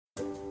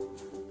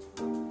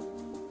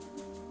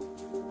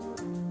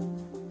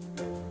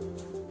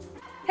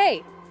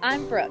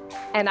I'm Brooke.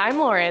 And I'm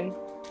Lauren.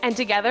 And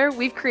together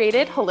we've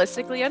created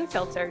Holistically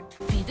Unfiltered.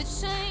 Be the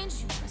change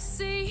you wanna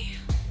see.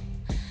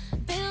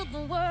 Build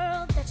the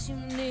world that you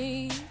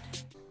need.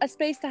 A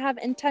space to have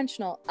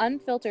intentional,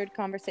 unfiltered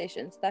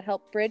conversations that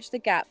help bridge the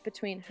gap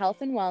between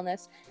health and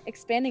wellness,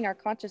 expanding our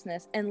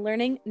consciousness, and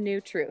learning new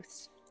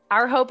truths.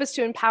 Our hope is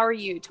to empower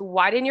you to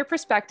widen your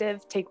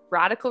perspective, take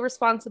radical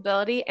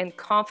responsibility, and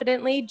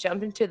confidently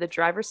jump into the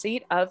driver's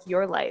seat of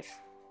your life.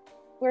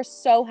 We're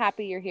so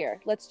happy you're here.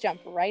 Let's jump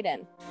right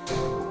in.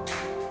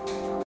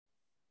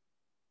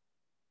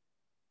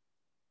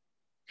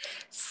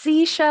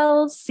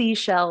 Seashells,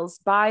 seashells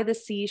by the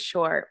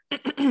seashore.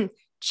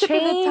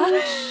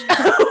 Change.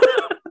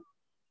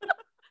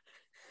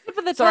 Tip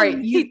of the Sorry,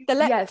 tongue, teeth, the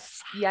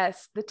lips.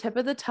 yes. The tip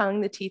of the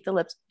tongue, the teeth, the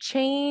lips.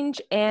 Change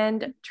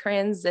and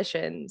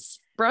transitions.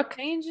 Brooke?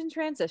 Change and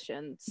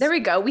transitions. There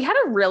we go. We had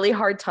a really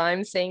hard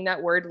time saying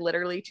that word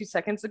literally 2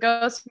 seconds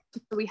ago. So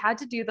we had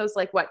to do those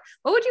what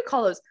would you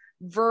call those?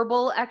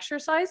 Verbal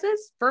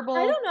exercises? Verbal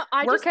I don't know.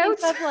 I workouts?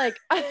 just think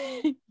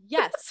of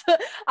yes.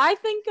 I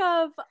think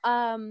of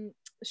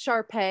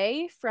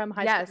Sharpay from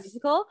High School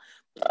Musical.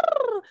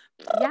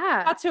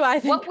 Yeah. That's who I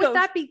think What would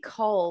that be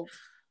called?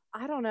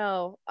 I don't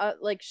know.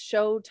 Like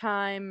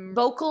Showtime.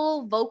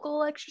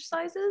 Vocal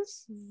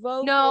exercises?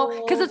 Vocal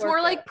No, because it's more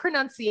workout. like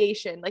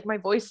pronunciation. Like my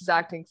voice is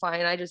acting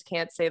fine. I just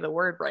can't say the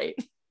word right.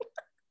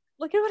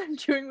 Look at what I'm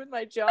doing with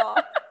my jaw.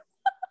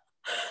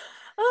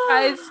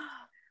 Guys.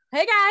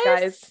 Hey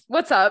guys,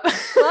 what's up?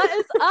 What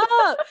is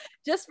up?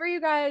 Just for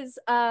you guys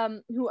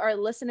who are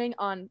listening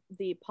on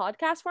the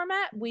podcast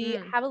format,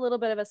 we have a little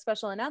bit of a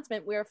special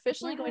announcement. We're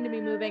officially going to be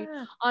moving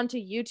onto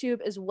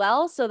YouTube as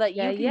well, so that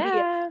you can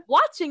be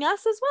watching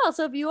us as well.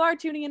 So if you are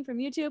tuning in from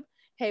YouTube,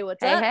 hey,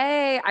 what's up?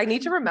 Hey, I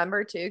need to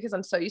remember too, because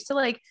I'm so used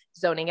to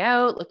zoning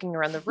out, looking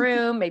around the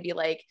room, maybe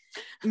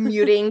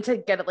muting to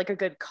get a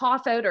good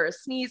cough out or a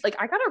sneeze.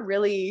 I gotta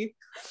really,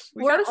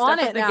 we're on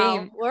it now.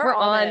 Game. We're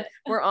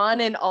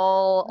on in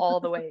all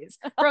the ways.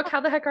 Brooke,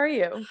 how the heck are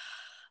you?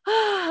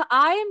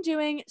 I am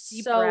doing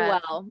so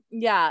well.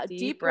 Yeah,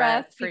 deep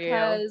breath for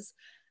because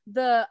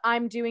the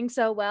I'm doing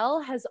so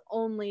well has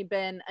only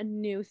been a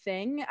new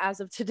thing as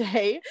of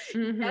today.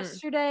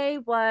 Yesterday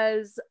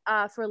was,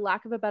 for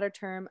lack of a better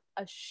term,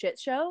 a shit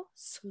show.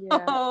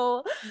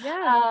 So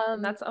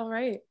that's all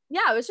right.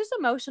 Yeah, it was just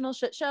emotional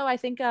shit show. I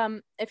think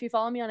if you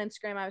follow me on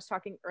Instagram, I was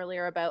talking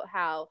earlier about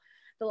how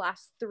the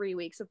last 3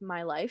 weeks of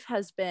my life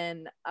has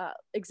been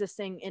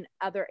existing in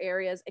other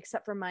areas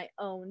except for my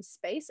own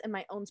space, and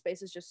my own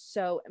space is just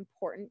so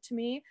important to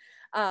me.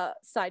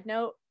 Side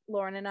note,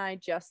 Lauren and I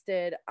just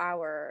did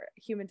our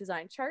human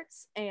design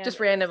charts, and just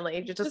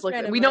randomly,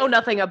 we know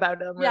nothing about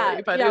them,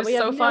 really, but it was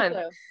so fun.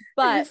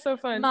 But it was so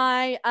fun.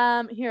 My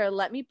here,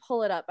 let me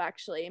pull it up.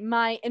 Actually,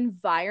 my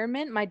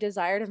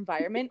desired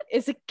environment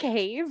is a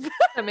cave.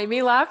 That made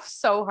me laugh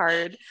so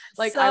hard.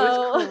 I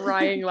was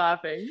crying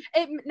laughing.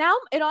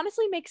 It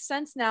honestly makes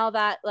sense now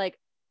that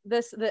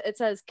it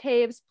says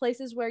caves,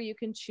 places where you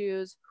can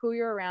choose who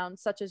you're around,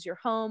 such as your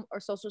home or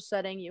social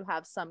setting you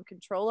have some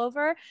control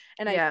over.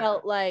 And I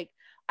felt like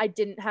I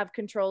didn't have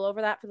control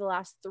over that for the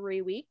last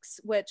 3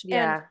 weeks,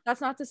 and that's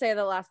not to say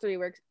the last 3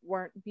 weeks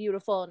weren't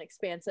beautiful and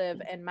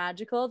expansive and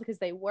magical, because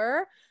they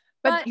were.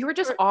 But you were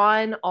just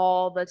on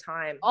all the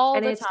time.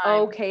 It's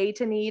okay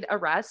to need a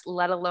rest,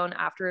 let alone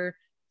after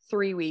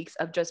 3 weeks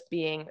of just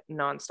being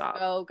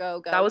nonstop.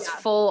 Go. That was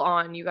full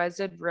on. You guys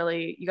did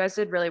really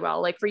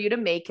well. For you to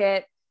make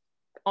it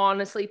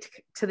honestly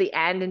to the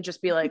end and just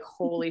be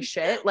holy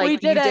shit,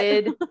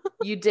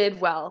 you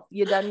did well.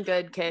 You done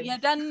good, kid. You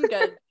done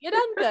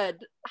good.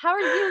 How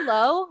are you,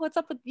 Lo? What's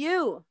up with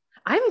you?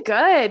 I'm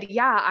good.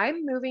 Yeah,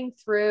 I'm moving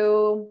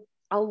through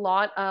a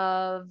lot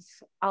of,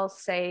 I'll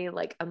say,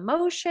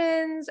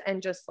 emotions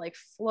and just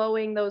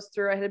flowing those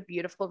through. I had a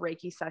beautiful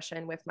Reiki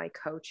session with my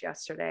coach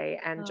yesterday,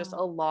 and just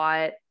a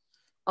lot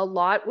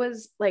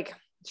was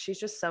she's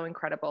just so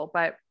incredible.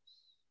 But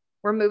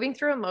we're moving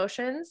through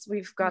emotions.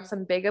 We've got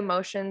some big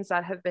emotions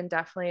that have been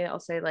definitely, I'll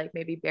say,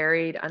 maybe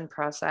buried,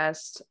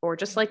 unprocessed, or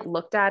just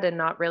looked at and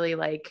not really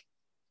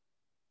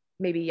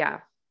maybe, I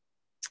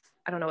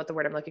don't know what the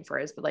word I'm looking for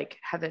is, but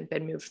haven't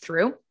been moved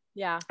through.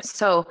 Yeah.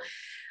 So,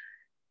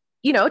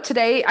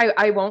 today,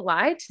 I won't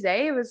lie.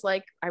 Today it was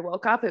I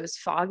woke up, it was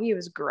foggy, it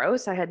was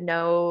gross. I had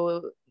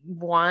no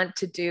want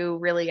to do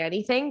really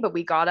anything, but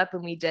we got up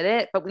and we did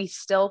it, but we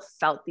still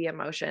felt the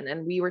emotion.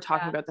 And we were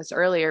talking about this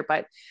earlier,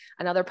 but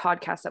another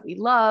podcast that we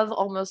love,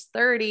 Almost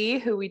 30,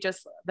 who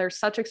they're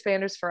such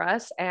expanders for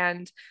us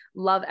and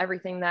love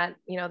everything that,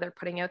 they're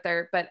putting out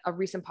there. But a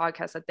recent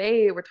podcast that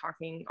they were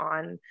talking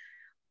on,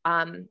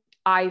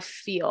 I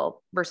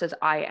feel versus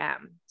I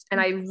am.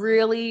 And I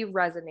really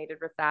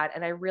resonated with that.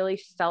 And I really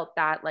felt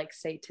that,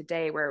 say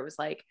today, where it was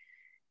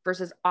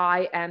versus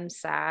I am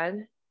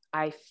sad,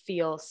 I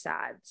feel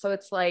sad. So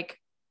it's it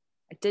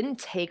didn't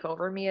take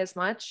over me as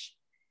much,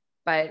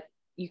 but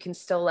you can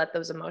still let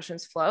those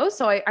emotions flow.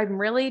 So I'm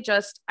really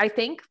just, I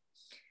think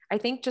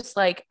just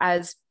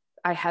as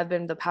I have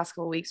been the past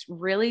couple of weeks,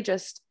 really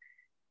just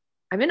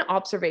I'm in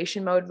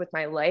observation mode with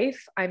my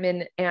life. I'm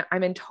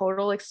in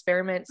total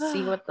experiment,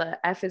 see what the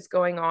F is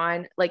going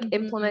on, like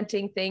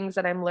implementing things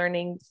that I'm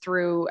learning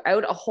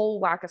throughout a whole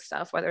whack of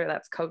stuff, whether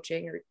that's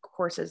coaching or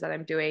courses that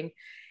I'm doing,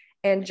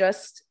 and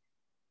just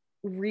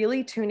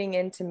really tuning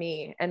into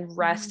me. And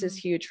rest is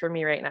huge for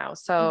me right now.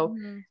 So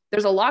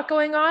there's a lot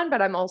going on,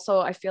 but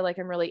I feel like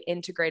I'm really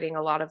integrating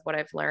a lot of what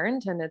I've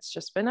learned. And it's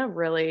just been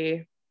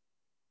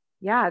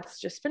it's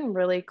just been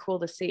really cool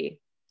to see.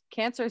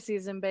 Cancer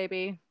season,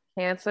 baby.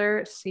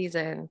 Cancer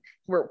season.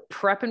 We're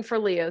prepping for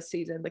Leo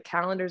season. The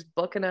calendar's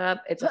booking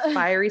up. It's a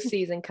fiery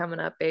season coming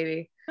up,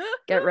 baby.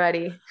 Get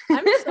ready.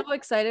 I'm so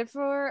excited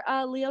for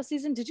Leo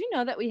season. Did you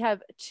know that we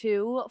have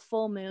 2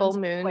 full moons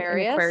in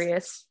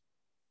Aquarius?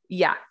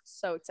 Yeah.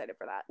 So excited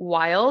for that.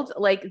 Wild.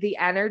 Like the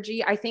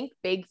energy, I think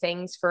big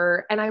things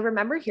and I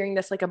remember hearing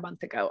this like a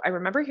month ago. I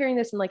remember hearing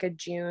this in like a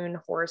June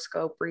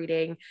horoscope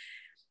reading.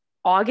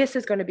 August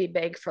is going to be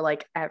big for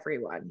like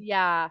everyone.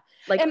 Yeah.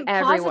 Like and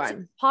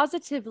everyone.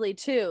 Positively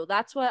too.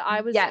 That's what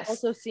I was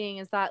also seeing,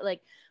 is that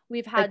like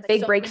we've had like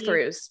big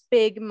breakthroughs,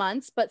 big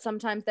months, but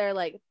sometimes they're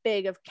like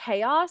big of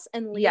chaos,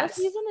 and Leo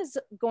season is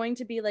going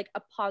to be like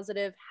a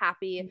positive,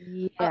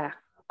 happy,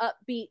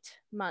 upbeat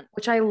month,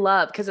 which I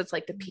love, because it's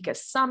like the peak of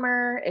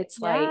summer. It's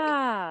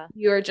like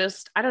you're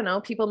just, I don't know,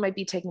 people might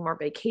be taking more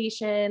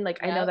vacation. Like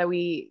I know that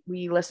we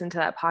listened to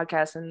that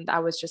podcast, and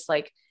I was just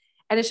like,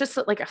 and it's just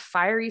like a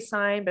fiery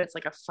sign, but it's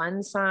like a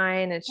fun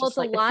sign. It's just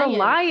it's a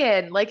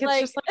lion. Like it's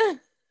just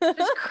like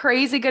just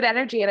crazy good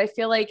energy. And I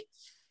feel like,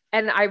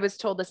 and I was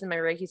told this in my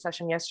Reiki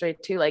session yesterday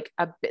too, like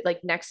a bit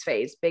like next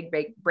phase, big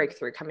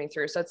breakthrough coming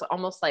through. So it's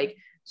almost like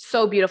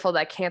so beautiful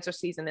that Cancer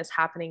season is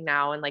happening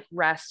now, and like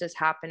rest is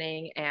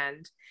happening,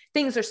 and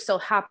things are still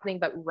happening,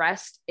 but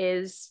rest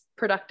is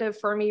productive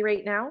for me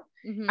right now.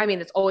 I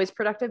mean, it's always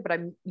productive, but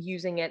I'm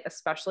using it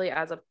especially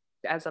as a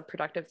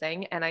productive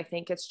thing. And I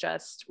think it's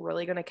just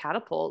really going to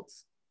catapult,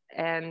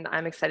 and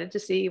I'm excited to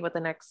see what the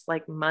next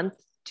like month,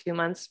 2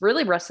 months,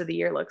 really rest of the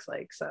year looks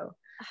like. So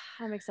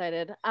I'm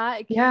excited.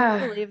 I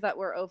can't believe that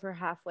we're over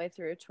halfway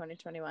through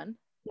 2021.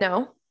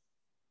 No.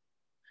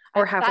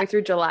 Or halfway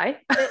through July.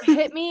 It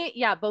hit me.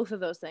 Yeah. Both of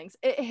those things.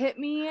 It hit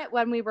me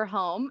when we were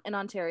home in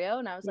Ontario,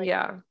 and I was like,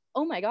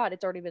 oh my God,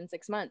 it's already been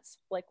 6 months.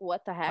 Like,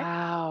 what the heck?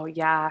 Wow.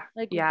 Yeah.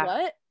 Like,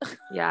 what?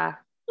 Yeah.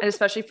 And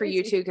especially for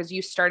you too, because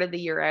you started the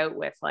year out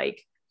with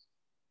like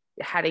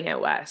heading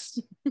out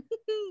west,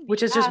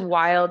 which is just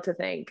wild to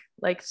think,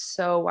 like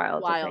so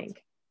wild to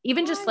think.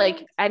 Even just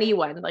like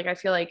anyone, like I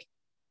feel like,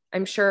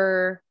 I'm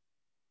sure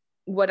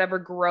whatever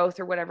growth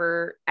or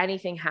whatever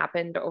anything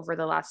happened over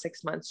the last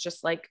 6 months,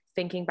 just like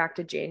thinking back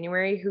to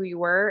January, who you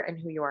were and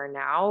who you are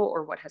now,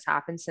 or what has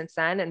happened since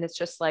then. And it's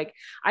just like,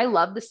 I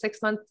love the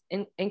 6 month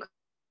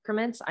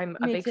increments. I'm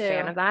a big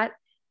fan of that.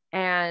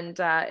 And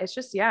it's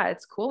just,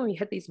 it's cool when we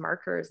hit these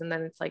markers, and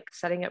then it's like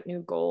setting up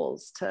new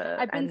goals to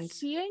I've been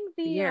seeing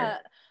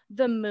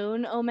the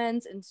Moon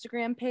Omens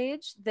Instagram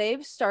page.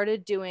 They've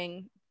started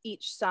doing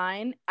each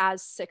sign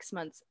as 6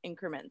 months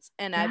increments,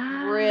 and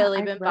I've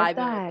really been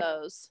vibing with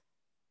those.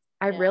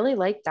 I really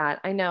like that.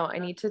 I know I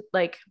need to,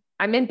 like,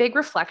 I'm in big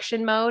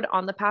reflection mode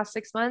on the past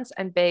 6 months,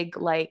 and big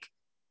like,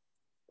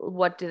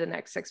 what do the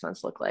next 6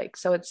 months look like?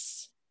 So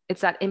it's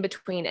that in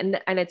between,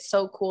 and it's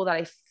so cool that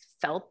I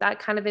felt that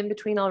kind of in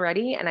between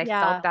already. And I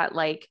felt that,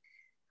 like,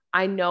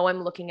 I know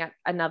I'm looking at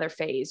another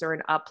phase or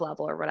an up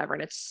level or whatever.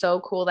 And it's so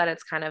cool that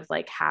it's kind of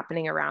like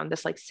happening around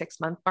this like 6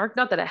 month mark.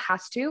 Not that it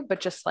has to,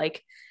 but just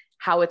like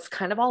how it's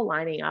kind of all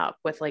lining up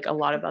with like a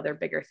lot of other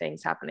bigger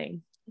things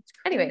happening.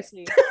 Anyways.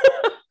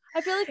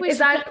 I feel like we should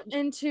get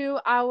into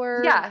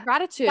our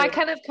gratitude. That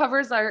kind of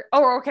covers our,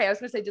 okay. I was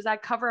gonna say, does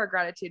that cover our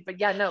gratitude?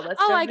 But yeah, no, let's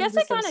jump into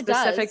some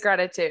specific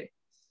gratitude.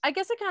 I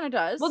guess it kind of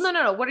does. Well,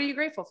 no. What are you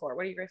grateful for?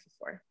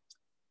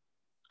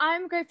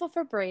 I'm grateful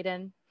for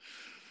Brayden.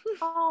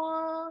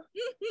 Aww.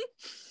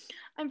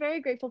 I'm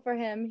very grateful for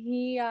him.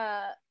 He's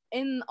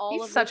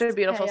such a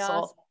beautiful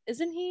soul,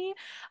 isn't he?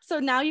 So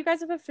now you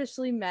guys have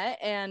officially met,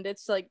 and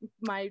it's like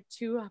my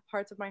 2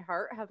 parts of my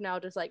heart have now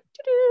just like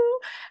doo-doo,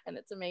 and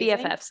it's amazing.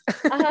 BFFs.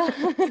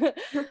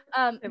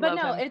 But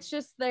no, it's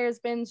just, there's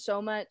been so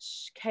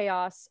much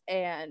chaos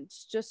and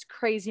just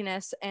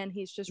craziness, and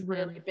he's just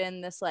really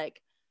been this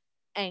like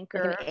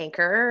anchor. Like an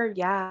anchor,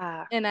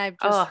 yeah. And I'm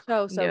just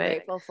so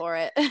grateful for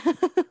it.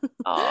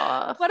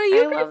 What are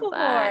you grateful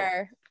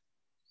for?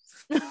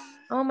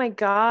 Oh my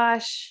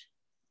gosh.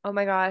 I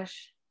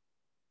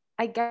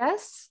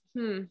guess.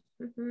 Let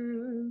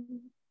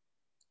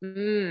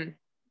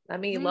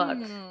me look.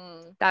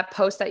 That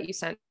post that you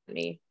sent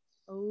me.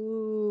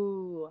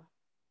 Ooh,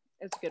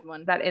 it's a good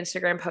one. That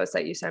Instagram post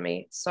that you sent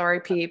me. Sorry,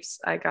 peeps.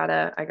 I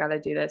gotta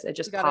do this. It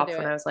just popped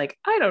when I was like,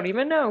 I don't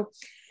even know.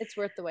 It's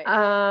worth the wait.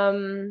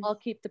 I'll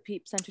keep the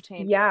peeps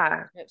entertained.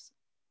 Yeah.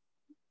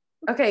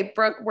 Okay,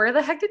 Brooke, where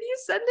the heck did you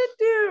send it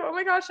to? Oh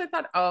my gosh, I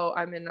thought,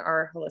 I'm in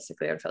our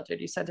Holistically Unfiltered.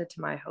 You sent it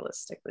to my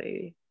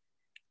Holistically.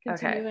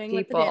 Continuing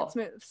with the dance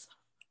moves.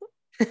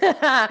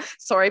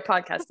 Sorry,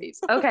 podcast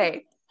peeps.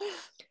 Okay.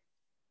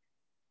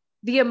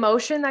 The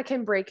emotion that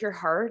can break your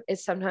heart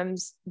is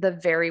sometimes the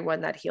very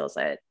one that heals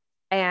it.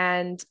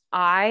 And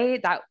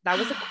that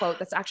was a quote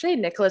that's actually a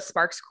Nicholas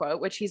Sparks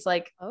quote, which he's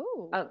like,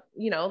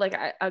 like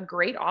a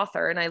great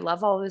author. And I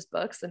love all of his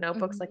books. The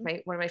Notebook's like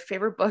one of my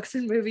favorite books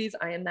and movies.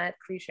 I am that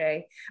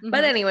cliche.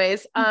 But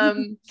anyways,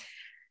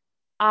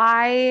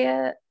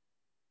 I,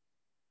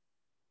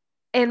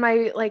 in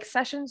my like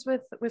sessions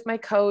with my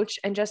coach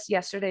and just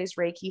yesterday's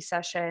Reiki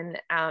session,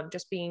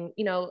 just being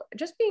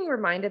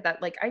reminded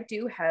that like I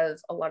do have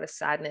a lot of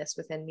sadness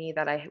within me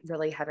that I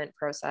really haven't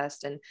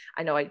processed. And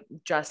I know I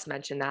just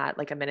mentioned that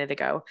like a minute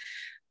ago,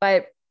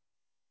 but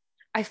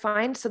I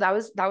find, so that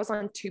was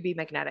on To Be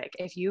Magnetic.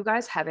 If you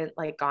guys haven't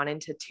like gone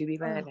into To Be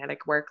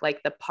Magnetic work,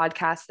 like the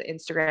podcast, the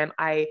Instagram,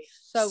 I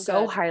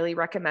so highly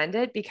recommend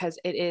it because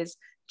it is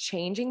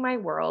changing my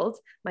world.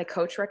 My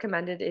coach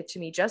recommended it to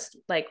me just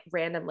like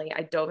randomly.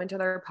 I dove into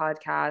their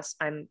podcast.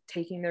 I'm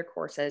taking their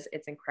courses.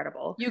 It's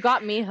incredible. You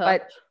got me hooked.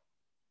 But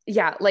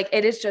yeah, like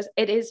it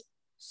is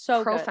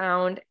so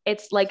profound. Good.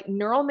 It's like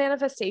neural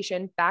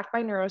manifestation backed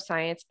by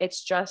neuroscience.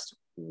 It's just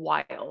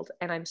wild.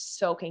 And I'm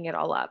soaking it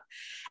all up.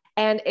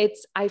 And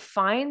I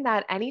find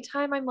that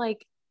anytime I'm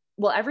like,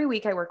 well, every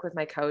week I work with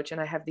my coach and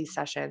I have these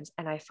sessions,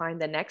 and I find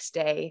the next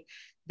day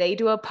they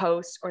do a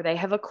post or they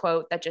have a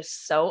quote that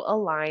just so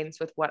aligns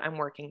with what I'm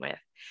working with.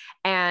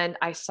 And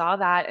I saw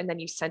that, and then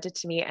you sent it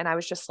to me, and I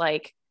was just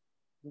like,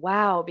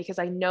 wow, because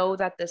I know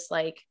that this,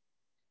 like,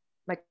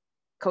 my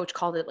coach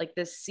called it like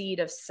this seed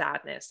of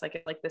sadness,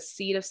 like the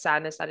seed of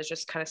sadness that is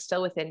just kind of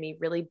still within me,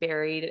 really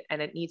buried,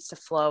 and it needs to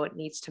flow, it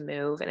needs to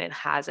move, and it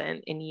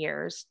hasn't in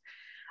years.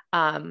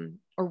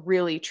 Or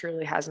really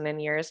truly hasn't in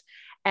years.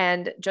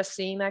 And just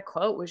seeing that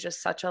quote was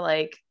just such a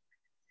right?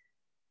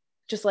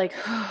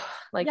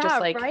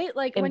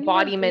 Like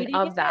embodiment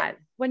of that.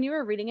 When you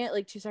were reading it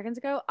like 2 seconds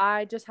ago,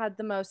 I just had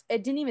I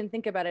didn't even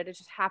think about it. It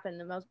just happened.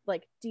 The most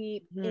like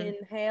deep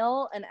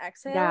inhale and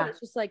exhale. Yeah. It's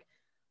just like,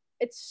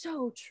 it's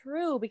so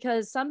true,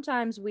 because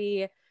sometimes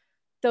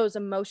those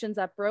emotions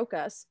that broke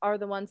us are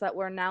the ones that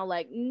we're now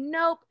like,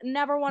 nope,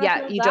 never want to feel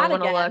that again. You don't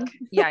want to look.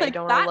 Yeah, like, you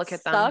don't want to look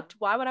at them. Sucked.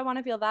 Why would I want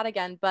to feel that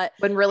again? But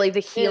when really the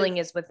healing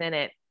is within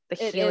it. The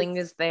healing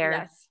is there.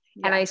 Yes.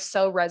 Yeah. And I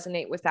so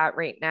resonate with that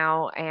right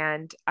now.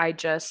 And I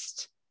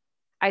just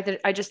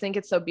think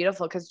it's so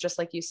beautiful, because just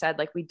like you said,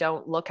 like we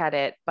don't look at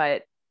it,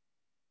 but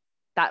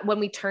that when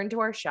we turn to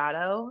our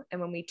shadow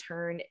and when we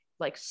turn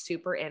like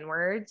super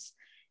inwards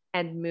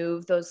and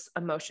move those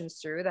emotions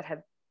through that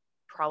have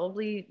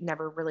probably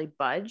never really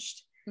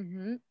budged,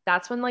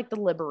 that's when like the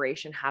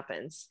liberation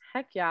happens.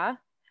 Heck yeah.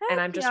 And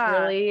I'm just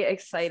really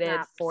excited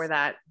for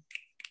that.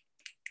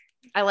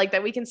 I like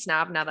that we can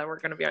snap now that we're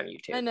going to be on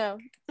YouTube. I know.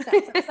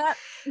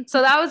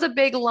 So that was a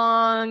big,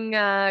 long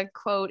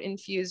quote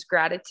infused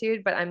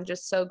gratitude, but I'm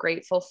just so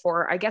grateful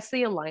for, I guess,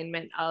 the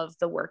alignment of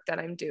the work that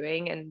I'm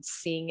doing and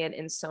seeing it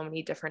in so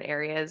many different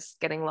areas,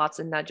 getting lots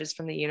of nudges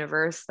from the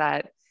universe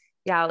that,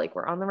 yeah, like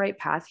we're on the right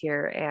path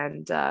here,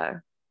 and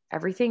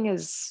everything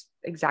is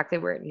exactly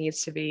where it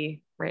needs to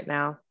be right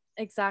now.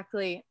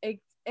 Exactly.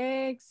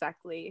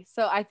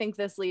 So I think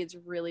this leads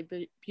really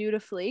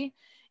beautifully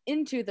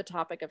into the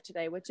topic of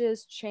today, which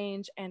is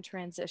change and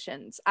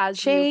transitions.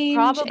 As you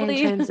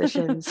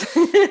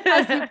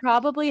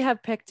probably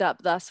have picked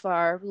up thus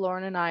far,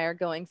 Lauren and I are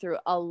going through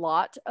a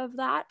lot of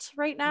that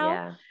right now.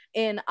 Yeah.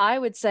 And I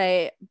would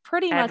say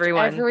pretty much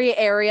every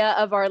area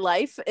of our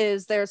life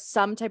there's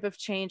some type of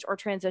change or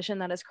transition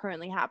that is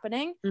currently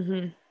happening.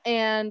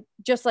 And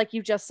just like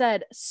you just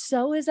said,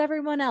 so is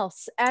everyone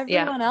else.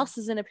 Everyone else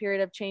is in a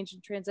period of change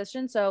and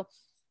transition. So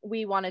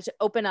we wanted to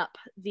open up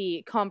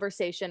the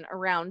conversation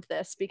around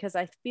this, because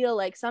I feel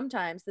like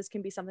sometimes this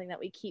can be something that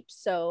we keep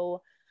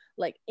so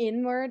like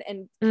inward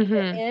and keep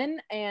it in.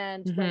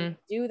 And when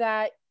you do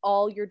that,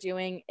 all you're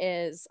doing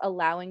is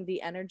allowing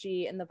the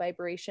energy and the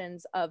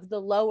vibrations of the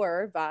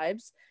lower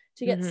vibes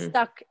to get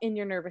stuck in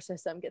your nervous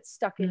system, get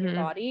stuck in your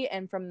body.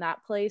 And from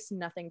that place,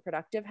 nothing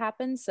productive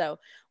happens. So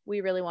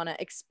we really want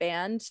to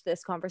expand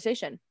this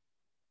conversation.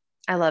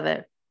 I love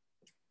it.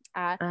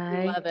 I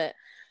love it.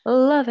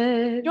 Love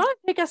it. You want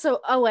to take us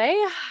away?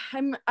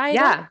 I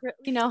don't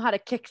really know how to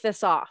kick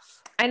this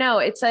off. I know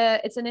it's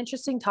an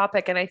interesting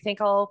topic, and I think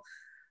I'll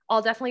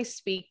definitely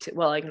speak to,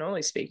 well, I can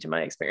only speak to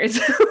my experience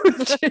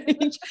with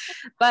change,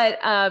 but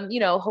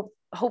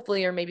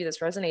hopefully, or maybe this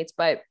resonates,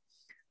 but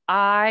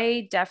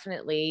I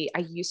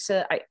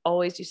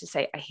always used to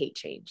say, I hate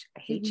change.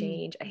 I hate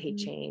change. I hate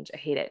change. I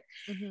hate it.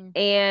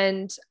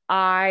 And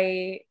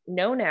I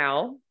know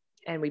now,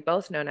 and we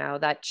both know now,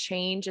 that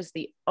change is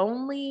the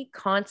only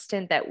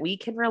constant that we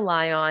can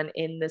rely on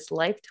in this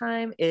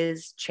lifetime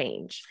is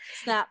change.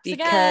 Snaps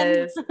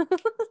again.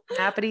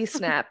 Snappity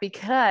snap,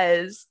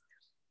 because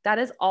that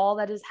is all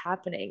that is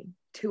happening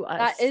to us.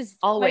 That is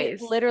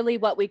always literally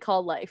what we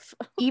call life.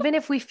 Even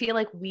if we feel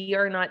like we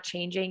are not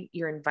changing,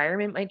 your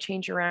environment might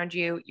change around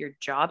you, your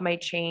job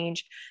might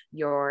change,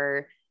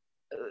 your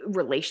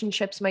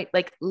relationships might,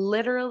 like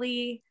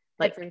literally,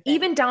 like everything.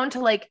 Even down to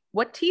like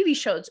what TV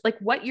shows, like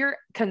what you're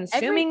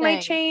consuming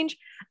might change.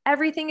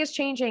 Everything is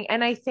changing.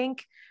 And I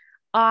think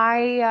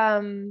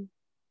now,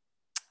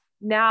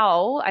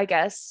 I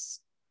guess,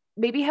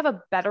 maybe have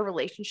a better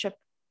relationship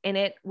in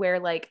it where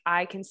like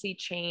I can see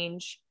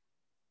change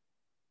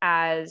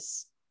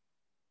as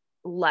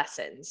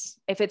lessons.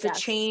 If it's a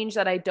change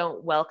that I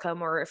don't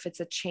welcome, or if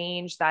it's a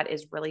change that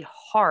is really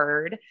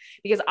hard,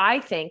 because I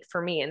think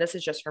for me, and this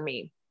is just for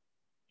me,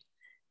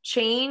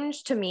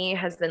 change to me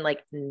has been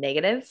like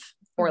negative,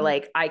 or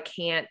like I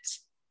can't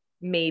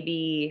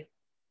maybe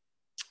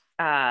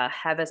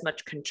have as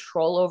much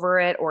control over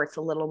it, or it's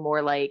a little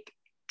more like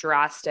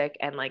drastic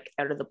and like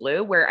out of the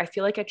blue, where I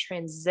feel like a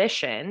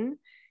transition,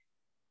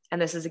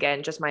 and this is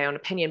again just my own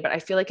opinion, but I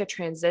feel like a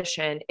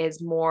transition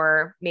is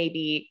more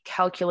maybe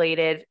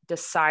calculated,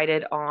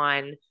 decided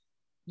on,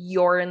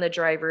 you're in the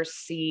driver's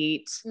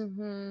seat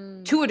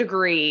to a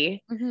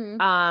degree.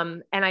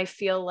 And I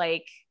feel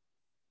like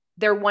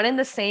they're one and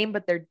the same,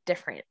 but they're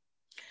different.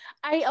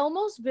 I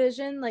almost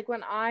vision like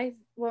when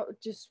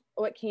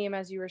what came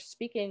as you were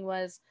speaking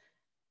was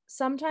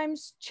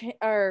sometimes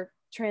our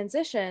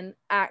transition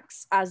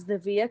acts as the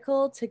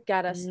vehicle to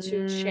get us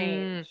to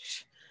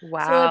change.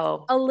 Wow.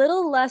 So it's a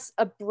little less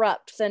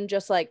abrupt than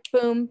just like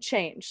boom,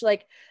 change.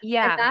 Like,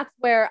 and that's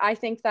where I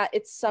think that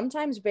it's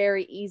sometimes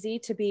very easy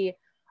to be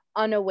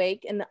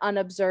unawake and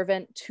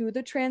unobservant to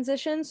the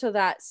transition, so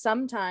that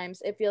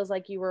sometimes it feels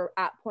like you were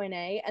at point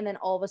A and then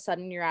all of a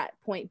sudden you're at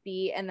point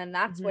B, and then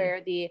that's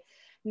where the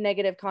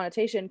negative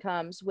connotation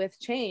comes with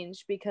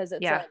change, because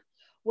it's like,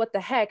 what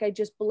the heck, I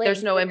just blinked.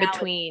 There's no in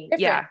between.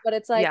 But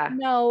it's like,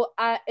 no,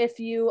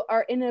 if you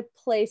are in a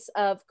place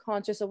of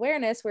conscious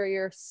awareness where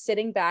you're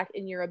sitting back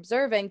and you're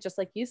observing, just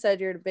like you said,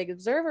 you're at a big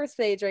observer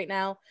stage right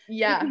now,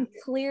 you can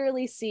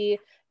clearly see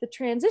the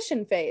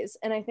transition phase.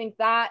 And I think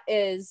that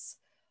is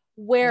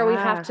where we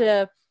have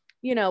to,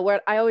 you know, where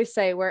I always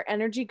say, where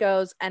energy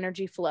goes,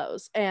 energy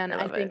flows. And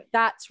I think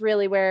that's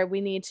really where we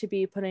need to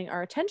be putting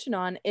our attention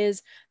on,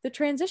 is the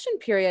transition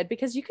period,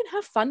 because you can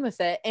have fun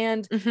with it.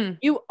 And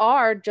you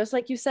are, just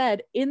like you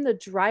said, in the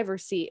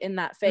driver's seat in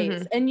that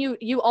phase. And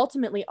you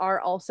ultimately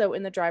are also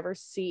in the driver's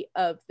seat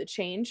of the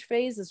change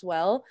phase as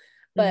well.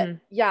 But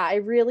I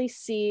really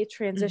see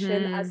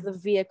transition as the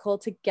vehicle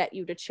to get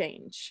you to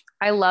change.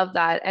 I love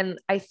that. And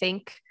I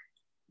think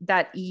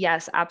that,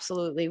 yes,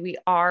 absolutely.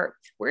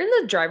 We're in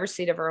the driver's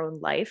seat of our own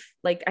life.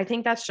 Like, I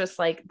think that's just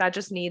like, I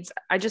just need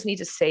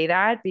to say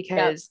that,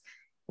 because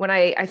when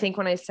I think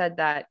when I said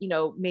that, you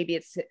know, maybe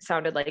it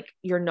sounded like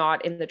you're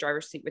not in the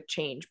driver's seat with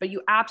change, but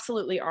you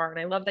absolutely are.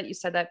 And I love that you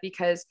said that,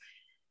 because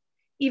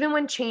even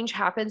when change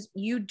happens,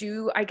 you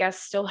do, I guess,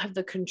 still have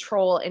the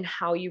control in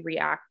how you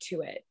react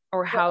to it,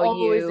 or how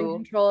always in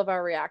control of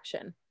our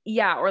reaction.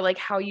 Yeah. Or like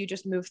how you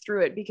just move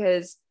through it.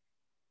 Because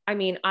I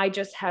mean, I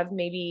just have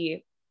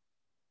maybe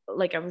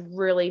like a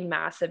really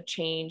massive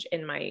change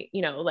in my,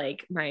 you know,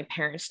 like my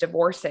parents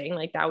divorcing,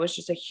 like that was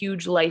just a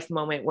huge life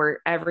moment where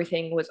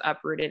everything was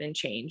uprooted and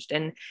changed.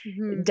 And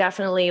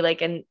definitely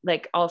like, and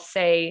like, I'll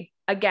say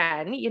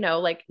again, you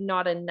know, like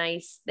not a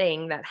nice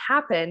thing that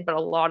happened, but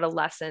a lot of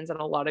lessons and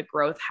a lot of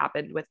growth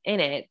happened within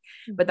it.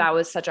 But that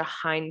was such a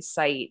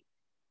hindsight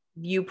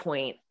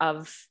viewpoint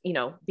of, you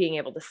know, being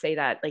able to say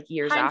that like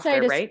years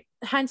after, right?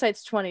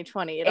 Hindsight's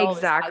 2020.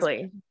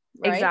 Exactly.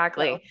 Right?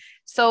 Exactly.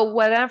 So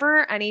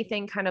whenever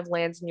anything kind of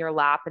lands in your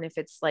lap, and if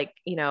it's like,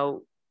 you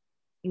know,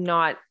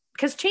 not,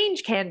 because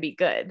change can be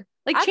good.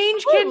 Like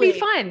change can be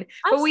fun,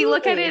 but we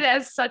look at it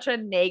as such a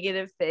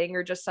negative thing,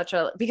 or just such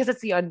a, because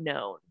it's the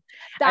unknown.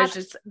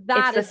 It's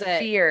the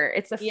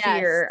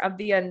fear of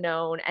the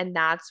unknown. And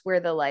that's where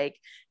the like,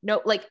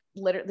 no, like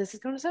literally, this is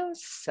going to sound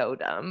so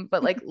dumb,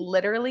 but like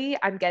literally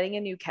I'm getting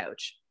a new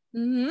couch.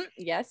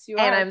 Yes, you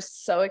are. And I'm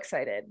so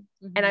excited.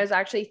 And I was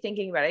actually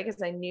thinking about it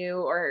because I knew,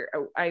 or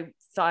I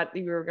thought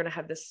we were going to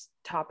have this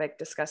topic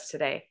discussed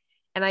today.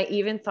 And I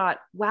even thought,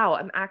 wow,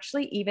 I'm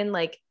actually even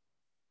like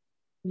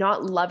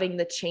not loving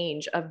the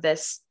change of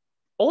this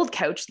old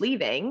couch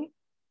leaving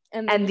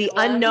and the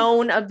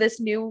unknown of this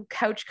new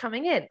couch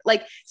coming in.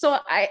 Like, so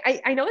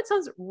I know it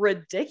sounds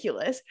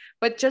ridiculous,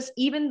 but just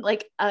even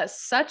like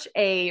such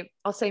a,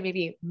 I'll say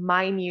maybe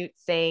minute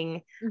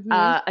thing,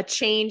 a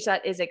change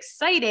that is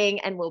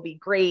exciting and will be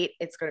great.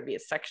 It's going to be a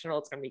sectional.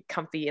 It's going to be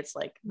comfy. It's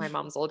like my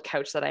mom's old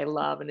couch that I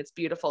love, and it's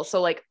beautiful. So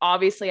like,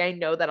 obviously I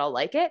know that I'll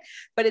like it,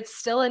 but it's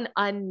still an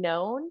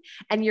unknown,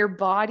 and your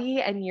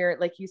body and your,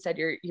 like you said,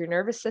 your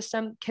nervous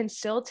system can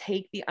still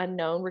take the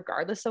unknown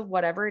regardless of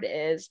whatever it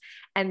is,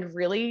 and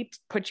really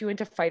put you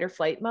into fight or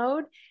flight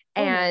mode.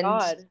 And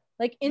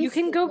like you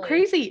can go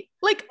crazy,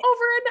 like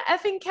over an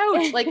effing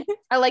couch. Like,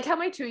 I like how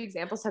my two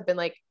examples have been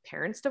like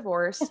parents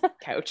divorce,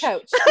 couch.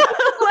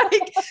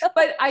 Like,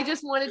 but I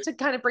just wanted to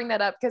kind of bring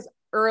that up because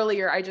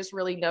earlier I just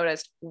really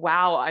noticed,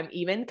 wow, I'm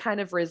even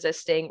kind of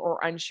resisting or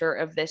unsure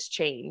of this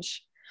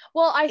change.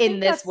 Well, I think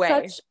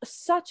that's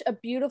such a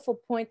beautiful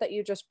point that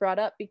you just brought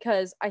up,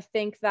 because I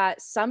think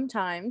that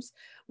sometimes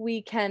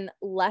we can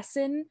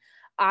lessen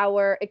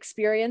our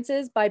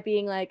experiences by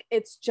being like,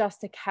 it's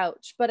just a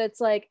couch, but it's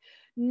like,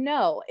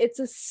 no, it's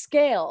a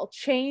scale.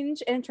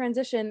 Change and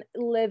transition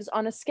lives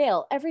on a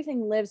scale.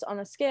 Everything lives on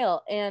a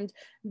scale. And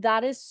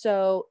that is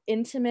so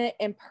intimate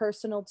and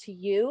personal to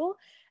you.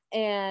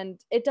 And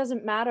it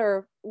doesn't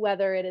matter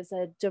whether it is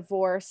a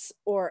divorce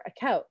or a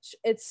couch,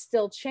 it's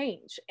still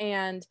change.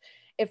 And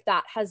if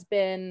that has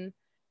been,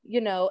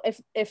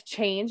 if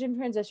change and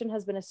transition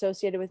has been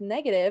associated with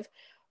negative,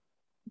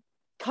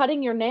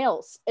 cutting your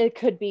nails, it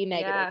could be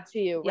negative to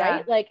you,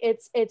 right? Like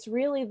it's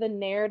really the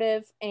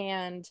narrative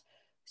and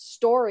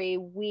story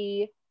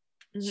we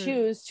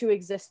choose to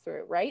exist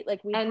through, right?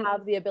 Like we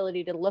have the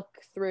ability to look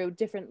through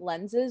different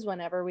lenses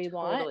whenever we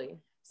want.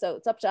 So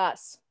it's up to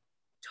us.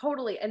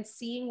 Totally. And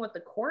seeing what the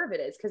core of it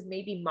is, because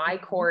maybe my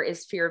core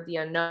is fear of the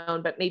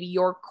unknown, but maybe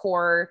your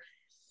core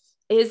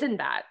isn't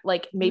that.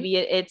 Like maybe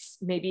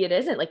maybe it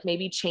isn't. Like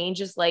maybe change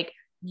is like,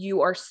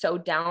 you are so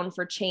down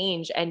for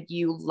change and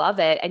you love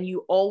it and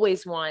you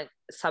always want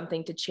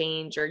something to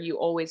change, or you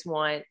always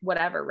want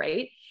whatever,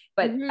 right?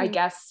 But I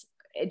guess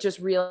it just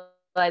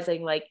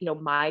realizing like,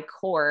 my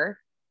core,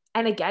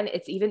 and again,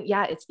 it's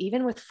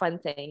even with fun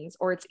things,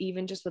 or it's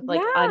even just with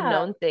like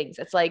unknown things.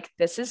 It's like,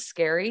 this is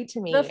scary to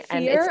me,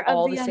 and it's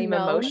all the same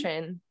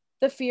emotion.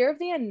 The fear of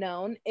the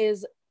unknown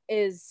is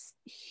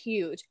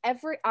huge.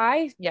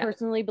 I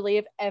personally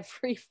believe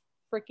every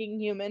freaking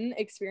human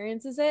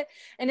experiences it,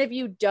 and if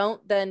you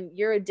don't, then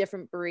you're a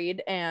different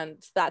breed,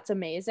 and that's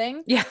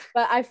amazing.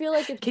 But I feel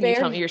like it's Can you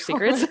tell me your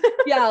secrets?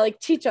 Like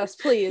teach us,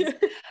 please.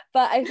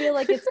 But I feel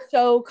like it's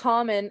so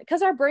common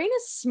because our brain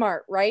is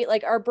smart, right?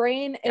 Like our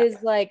brain is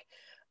like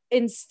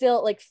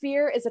instill, like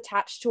fear is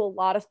attached to a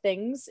lot of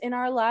things in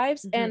our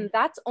lives, and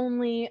that's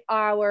only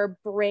our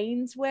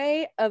brain's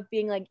way of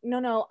being like,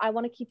 no, I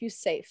want to keep you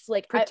safe,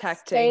 like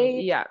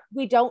protecting.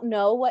 We don't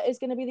know what is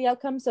going to be the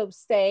outcome, so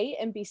stay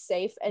and be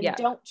safe and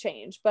don't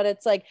change. But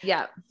it's like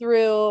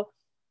through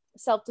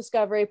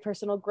self-discovery,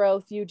 personal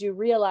growth, you do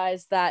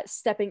realize that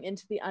stepping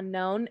into the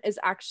unknown is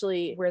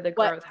actually where the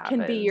growth happens.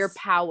 Can be your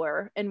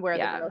power, and where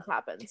the growth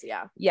happens.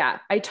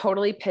 I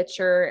totally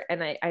picture,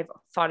 and I've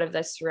thought of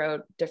this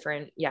throughout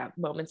different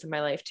moments in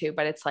my life too,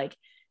 but it's like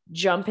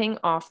jumping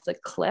off the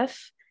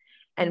cliff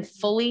and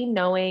fully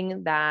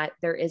knowing that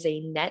there is a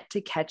net to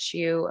catch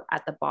you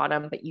at the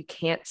bottom, but you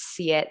can't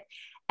see it.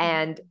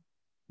 And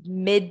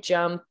mid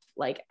jump,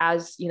 like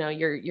as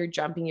you're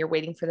jumping, you're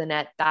waiting for the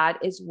net.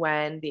 That is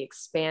when the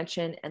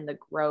expansion and the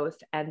growth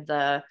and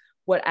the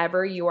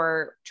whatever you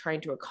are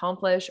trying to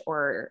accomplish,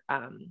 or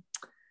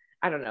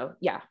I don't know,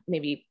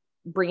 maybe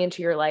bring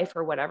into your life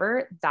or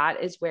whatever,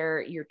 that is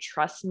where your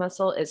trust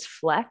muscle is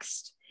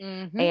flexed.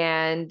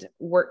 And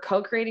we're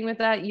co-creating with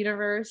that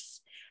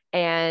universe,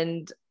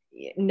 and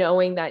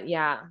knowing that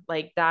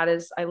like that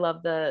is, I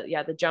love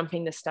the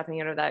jumping, the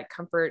stepping out of that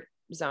comfort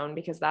zone,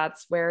 because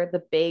that's where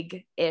the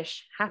big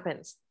ish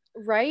happens,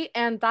 right?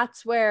 And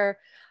that's why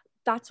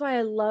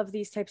I love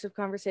these types of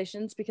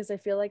conversations, because I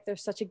feel like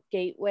there's such a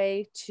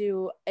gateway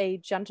to a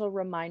gentle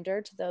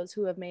reminder to those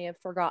who may have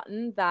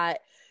forgotten that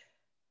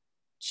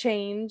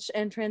change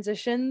and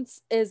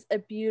transitions is a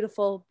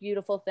beautiful,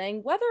 beautiful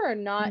thing, whether or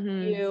not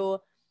you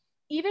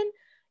even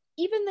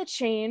the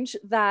change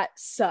that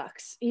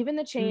sucks, even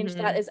the change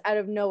that is out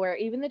of nowhere,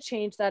 even the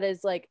change that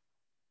is like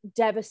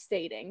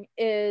devastating,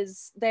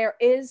 there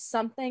is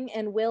something,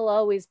 and will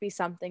always be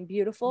something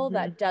beautiful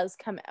that does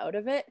come out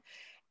of it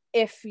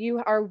if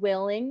you are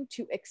willing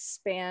to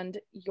expand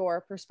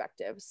your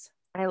perspectives.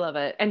 I love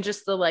it. And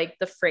just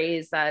the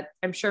phrase that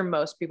I'm sure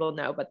most people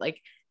know, but like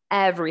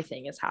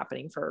everything is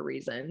happening for a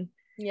reason.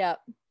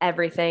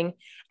 Everything.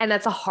 And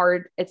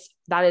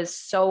that is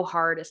so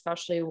hard,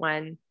 especially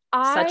when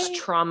such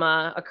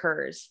trauma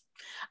occurs.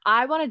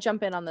 I want to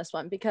jump in on this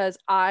one, because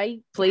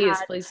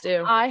please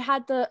do. I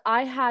had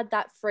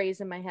that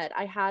phrase in my head.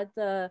 I had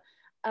the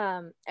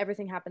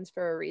everything happens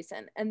for a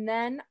reason. And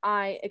then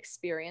I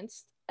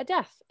experienced a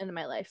death in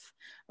my life.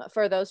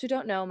 For those who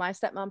don't know, my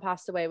stepmom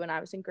passed away when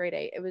I was in grade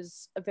 8. It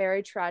was a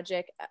very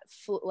tragic,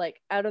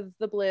 like out of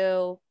the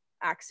blue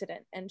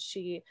accident, and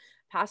she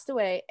passed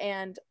away.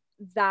 And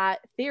that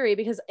theory,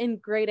 because in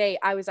grade 8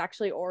 I was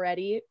actually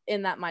already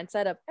in that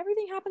mindset of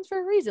everything happens for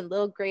a reason.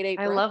 Little grade 8,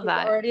 I love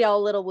that, already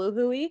all little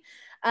woohooey.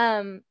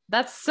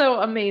 That's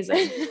so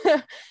amazing.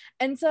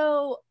 And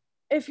so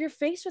if you're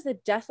faced with a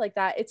death like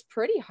that, it's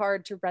pretty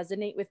hard to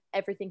resonate with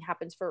everything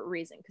happens for a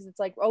reason, because it's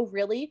like, oh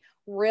really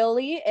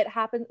it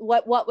happened,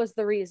 what was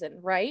the reason,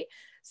 right?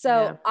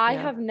 So I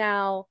have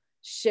now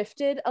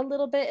shifted a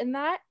little bit in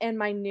that, and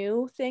my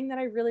new thing that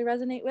I really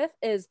resonate with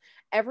is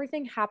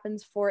everything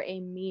happens for a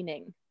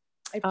meaning.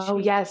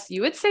 Yes,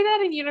 you would say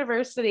that in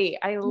university.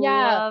 I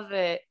love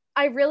it.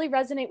 I really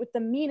resonate with the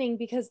meaning,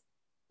 because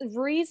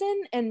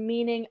reason and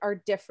meaning are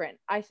different.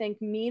 I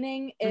think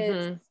meaning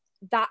is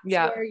that's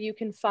where you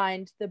can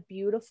find the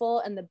beautiful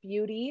and the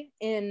beauty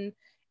in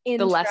the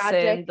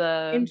tragic,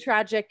 lesson, in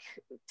tragic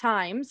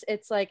times.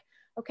 It's like,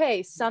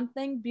 okay,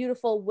 something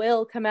beautiful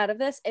will come out of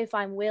this if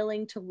I'm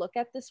willing to look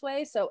at this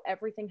way. So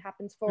everything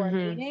happens for a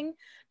meaning,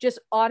 just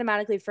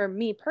automatically for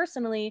me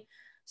personally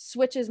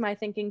switches my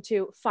thinking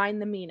to find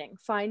the meaning.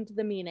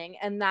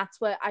 And that's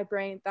what I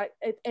bring that.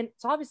 And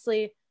it's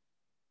obviously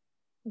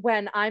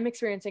when I'm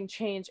experiencing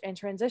change and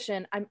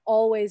transition, I'm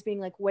always being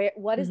like,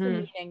 what is the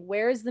meaning?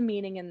 Where is the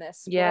meaning in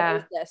this? Yeah.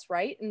 What is this?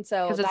 Right. And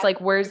so because it's like,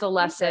 where's the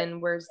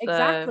lesson? Where's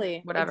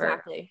exactly the whatever?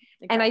 Exactly.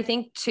 And I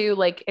think too,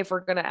 like if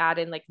we're going to add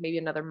in like maybe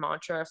another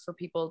mantra for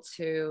people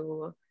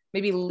to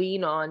maybe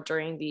lean on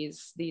during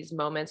these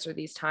moments or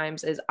these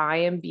times is I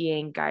am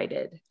being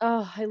guided.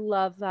 Oh, I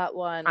love that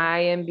one.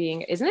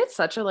 Isn't it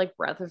such a like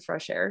breath of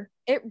fresh air?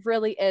 It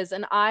really is.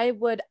 And I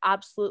would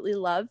absolutely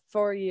love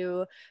for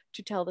you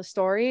to tell the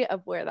story of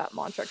where that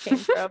mantra came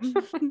from.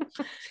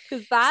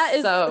 Because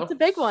it's a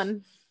big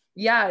one.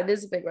 Yeah, it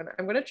is a big one.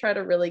 I'm going to try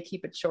to really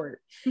keep it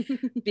short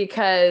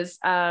because,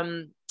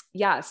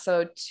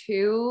 so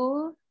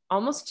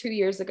almost 2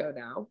 years ago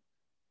now,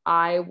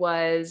 I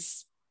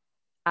was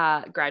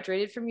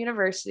graduated from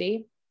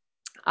university.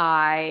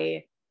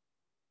 I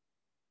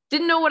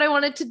didn't know what I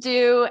wanted to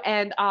do.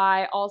 And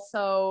I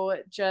also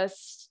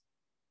just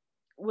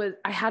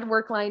I had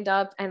work lined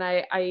up and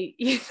I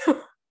you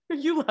know, are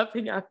you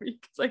laughing at me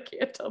because I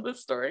can't tell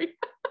this story?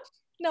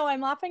 No,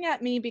 I'm laughing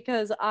at me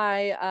because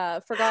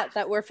I forgot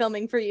that we're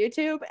filming for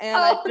YouTube and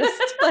I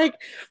just like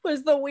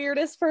was the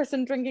weirdest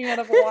person drinking out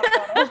of a water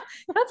bottle.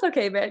 That's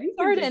okay, man.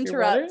 Sorry to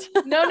interrupt.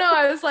 No,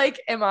 I was like,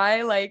 am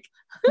I like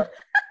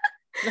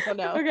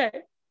No. Okay.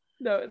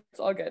 No, it's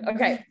all good.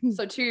 Okay.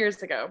 So 2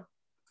 years ago,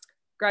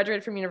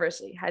 graduated from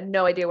university, had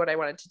no idea what I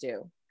wanted to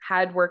do,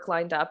 had work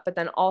lined up, but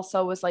then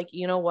also was like,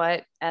 you know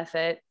what? F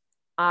it.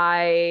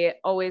 I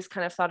always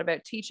kind of thought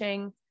about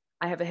teaching.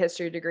 I have a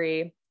history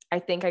degree. I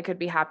think I could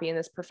be happy in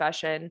this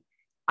profession.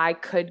 I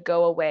could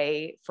go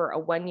away for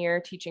a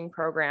 1-year teaching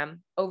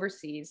program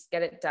overseas,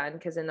 get it done.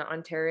 Cause in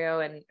Ontario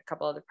and a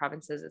couple other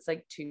provinces, it's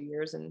like 2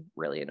 years and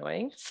really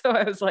annoying. So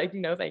I was like,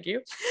 no, thank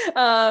you.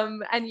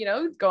 And,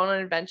 go on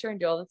an adventure and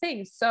do all the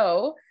things.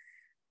 So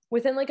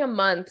within like a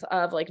month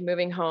of like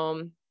moving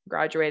home,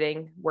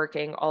 graduating,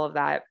 working, all of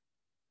that,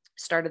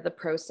 started the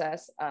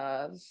process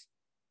of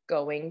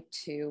going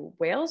to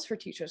Wales for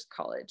Teachers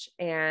College.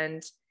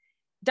 And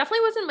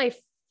definitely wasn't my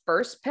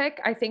first pick.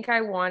 I think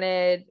I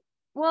wanted,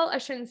 well, I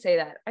shouldn't say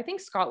that. I think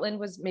Scotland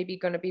was maybe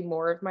going to be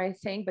more of my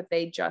thing, but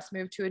they just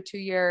moved to a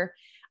 2-year.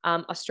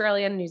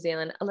 Australia and New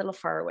Zealand, a little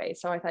far away.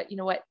 So I thought, you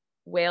know what?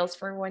 Wales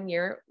for 1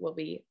 year will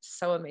be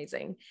so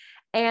amazing.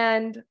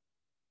 And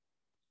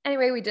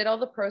anyway, we did all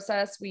the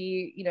process.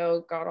 We,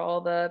 got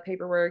all the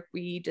paperwork.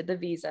 We did the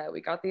visa.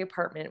 We got the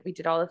apartment. We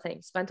did all the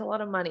things. Spent a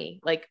lot of money.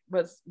 Like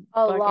was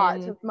a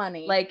lot of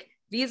money. Like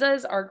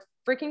visas are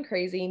freaking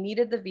crazy.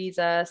 Needed the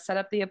visa. Set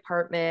up the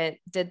apartment.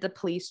 Did the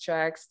police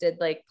checks. Did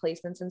like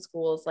placements in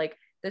schools. Like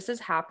this is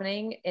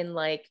happening in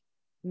like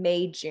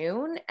May,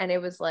 June, and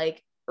it was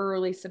like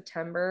early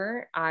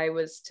September. I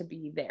was to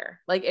be there.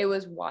 Like it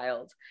was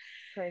wild.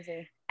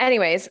 Crazy.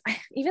 Anyways,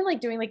 even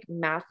like doing like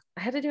math,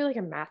 I had to do like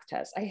a math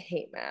test. I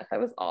hate math. That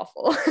was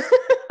awful.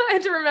 I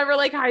had to remember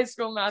like high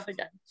school math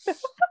again.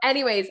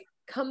 Anyways,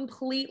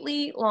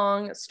 completely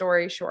long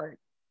story short,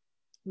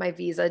 my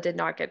visa did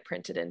not get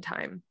printed in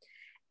time.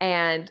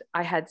 And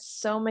I had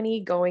so many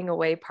going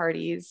away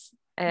parties.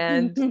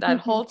 And that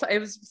whole time, it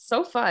was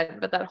so fun.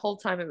 But that whole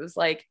time, it was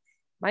like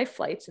my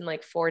flight's in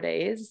like 4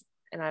 days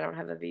and I don't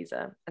have a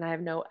visa. And I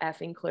have no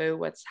effing clue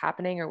what's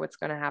happening or what's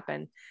going to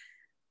happen.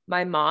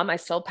 My mom, I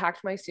still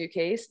packed my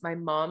suitcase. My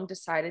mom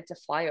decided to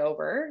fly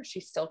over. She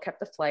still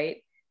kept the flight.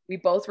 We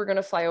both were going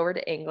to fly over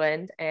to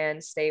England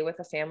and stay with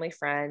a family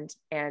friend.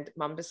 And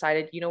mom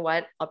decided, you know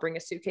what? I'll bring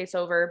a suitcase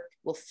over.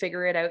 We'll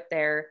figure it out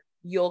there.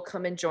 You'll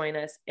come and join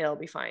us. It'll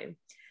be fine.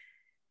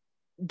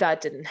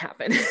 That didn't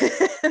happen.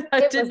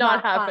 That did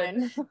not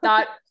happen.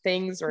 That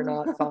things were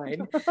not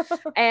fine.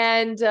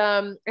 And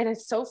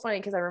it's so funny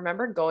because I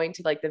remember going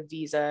to like the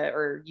visa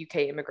or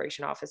UK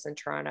immigration office in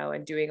Toronto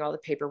and doing all the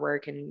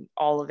paperwork and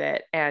all of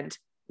it and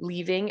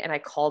leaving. And I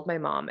called my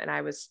mom and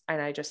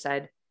I just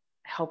said,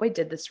 I hope I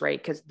did this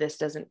right because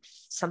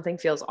something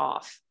feels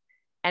off.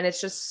 And it's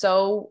just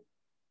so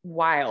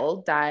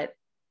wild that,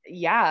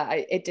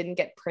 it didn't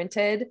get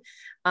printed.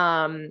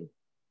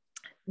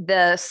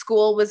 The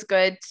school was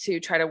good to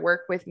try to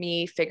work with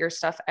me, figure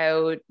stuff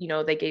out.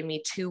 They gave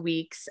me 2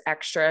 weeks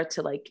extra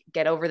to like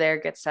get over there,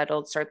 get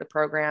settled, start the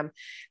program,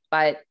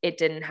 but it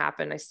didn't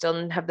happen. I still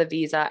didn't have the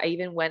visa. I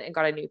even went and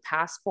got a new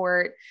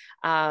passport.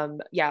 My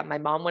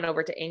mom went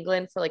over to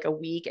England for like a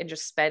week and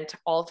just spent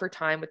all of her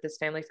time with this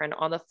family friend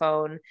on the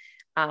phone,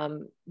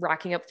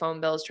 racking up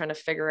phone bills, trying to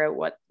figure out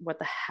what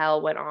the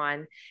hell went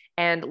on.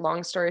 And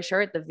long story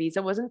short, the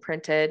visa wasn't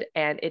printed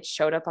and it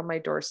showed up on my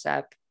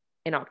doorstep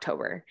in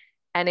October.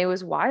 And it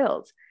was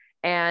wild.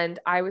 And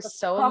I was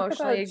so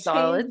emotionally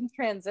exhausted.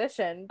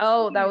 Transition.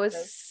 Oh, that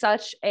was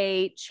such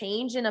a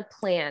change in a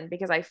plan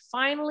because I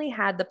finally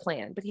had the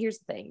plan. But here's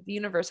the thing. The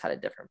universe had a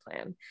different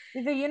plan.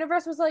 The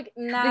universe was like,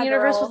 nah, the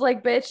universe was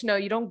like, bitch, no,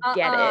 you don't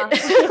get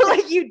it.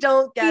 Like you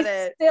don't get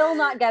it. Still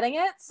not getting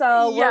it.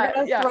 So we're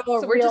going to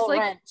throw a real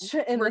wrench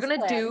in we're going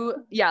to do,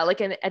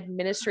 like an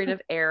administrative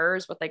error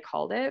is what they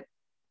called it.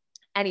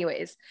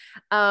 Anyways,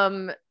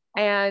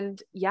 and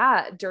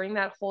during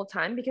that whole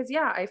time, because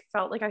I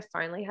felt like I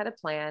finally had a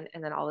plan.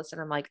 And then all of a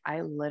sudden I'm like,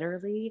 I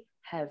literally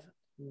have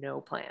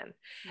no plan.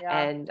 Yeah.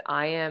 And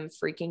I am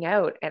freaking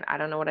out and I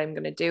don't know what I'm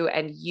going to do.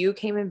 And you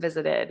came and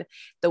visited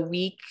the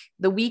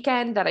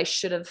weekend that I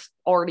should have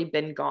already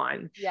been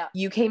gone. Yeah.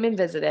 You came and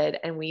visited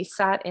and we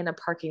sat in a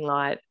parking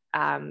lot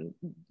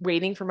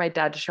waiting for my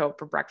dad to show up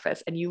for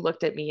breakfast, and you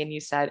looked at me and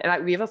you said,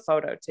 and we have a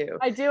photo too.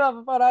 I do have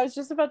a photo. I was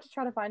just about to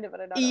try to find it,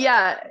 but I don't know.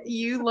 Yeah,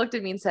 you looked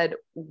at me and said,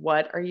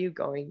 "What are you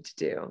going to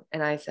do?"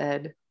 And I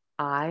said,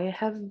 "I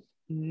have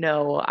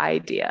no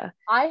idea."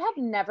 I have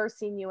never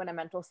seen you in a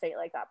mental state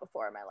like that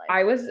before in my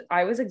life.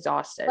 I was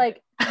exhausted.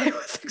 Like, I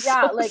was exhausted.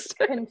 Yeah, like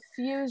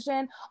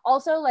confusion.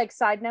 Also, like,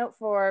 side note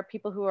for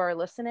people who are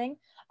listening,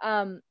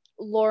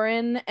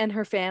 Lauren and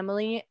her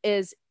family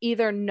is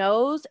either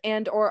knows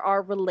and or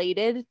are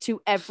related to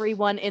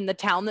everyone in the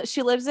town that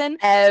she lives in.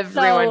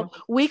 Everyone.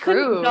 So we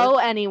couldn't go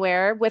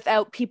anywhere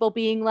without people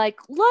being like,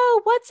 "Lo,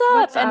 what's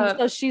up?" And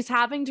so she's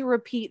having to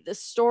repeat the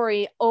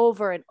story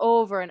over and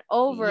over and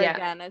over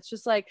again. It's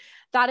just like,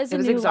 that is a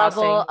new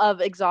level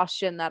of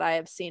exhaustion that I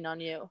have seen on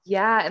you.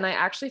 Yeah. And I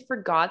actually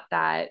forgot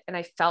that. And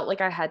I felt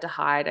like I had to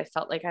hide. I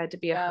felt like I had to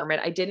be a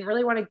hermit. I didn't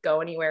really want to go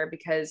anywhere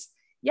because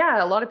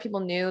a lot of people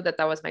knew that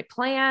was my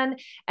plan.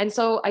 And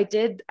so I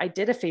did a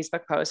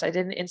Facebook post. I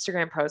did an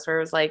Instagram post where it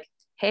was like,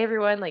 "Hey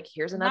everyone, like,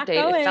 here's an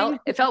update."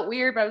 It felt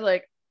weird, but I was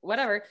like,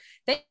 whatever.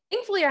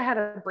 Thankfully I had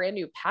a brand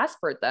new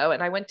passport though.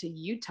 And I went to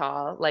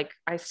Utah. Like,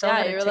 I still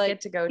had a ticket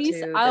to go to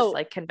this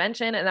like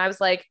convention. And I was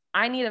like,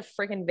 I need a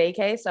freaking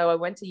vacay. So I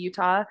went to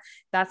Utah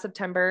that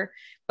September.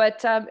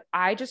 But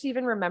I just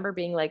even remember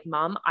being like,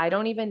 "Mom, I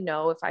don't even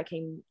know if I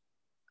can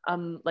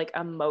like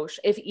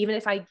emotion even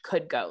if I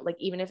could go, like,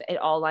 even if it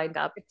all lined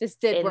up, if this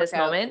did in work this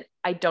out. moment,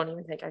 I don't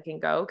even think I can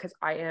go because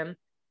I am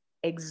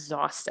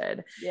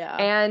exhausted." Yeah.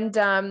 And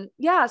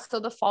so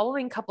the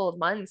following couple of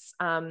months,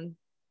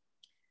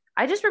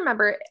 I just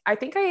remember, I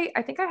think I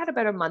had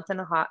about a month and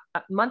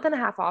a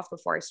half off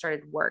before I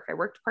started work. I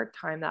worked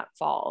part-time that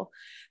fall,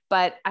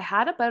 but I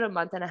had about a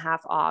month and a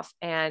half off,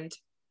 and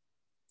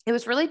it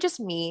was really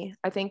just me.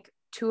 I think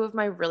two of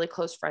my really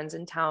close friends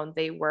in town,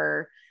 they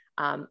were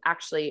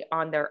actually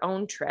on their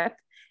own trip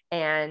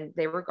and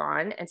they were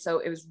gone. And so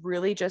it was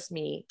really just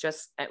me,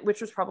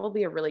 which was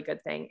probably a really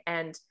good thing.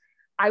 And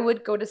I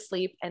would go to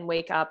sleep and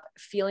wake up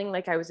feeling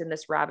like I was in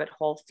this rabbit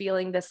hole,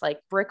 feeling this like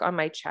brick on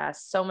my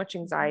chest, so much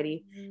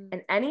anxiety. Mm-hmm.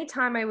 And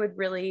anytime I would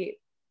really,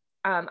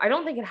 I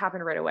don't think it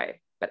happened right away,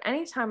 but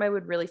anytime I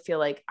would really feel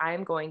like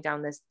I'm going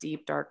down this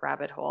deep, dark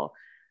rabbit hole,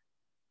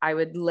 I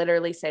would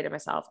literally say to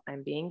myself,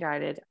 "I'm being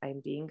guided.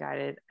 I'm being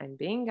guided. I'm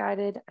being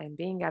guided. I'm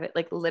being guided."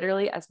 Like,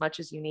 literally as much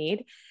as you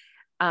need.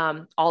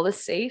 All is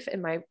safe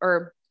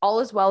all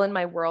is well in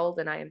my world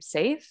and I am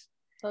safe.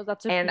 So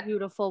that's a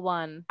beautiful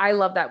one. I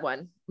love that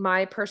one.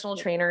 My personal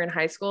trainer in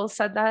high school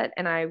said that,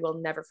 and I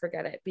will never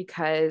forget it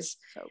because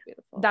so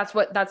beautiful.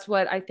 That's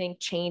what I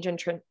think change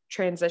and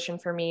transition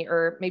for me,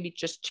 or maybe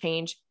just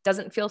change,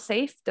 doesn't feel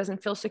safe,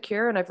 doesn't feel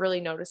secure. And I've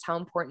really noticed how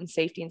important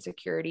safety and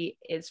security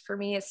is for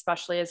me,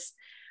 especially as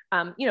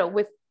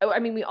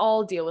we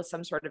all deal with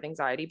some sort of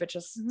anxiety, but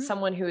just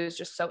someone who is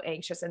just so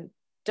anxious and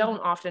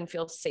don't often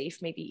feel safe,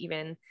 maybe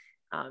even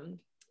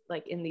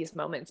like in these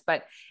moments.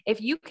 But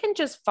if you can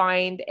just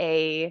find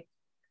a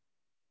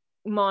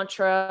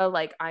mantra,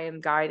 like, "I am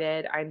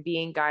guided, I'm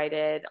being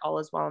guided, all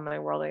is well in my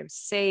world, I'm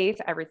safe,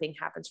 everything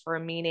happens for a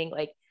meaning,"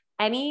 like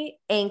any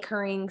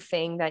anchoring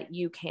thing that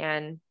you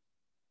can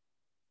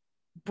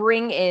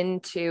bring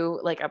into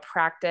like a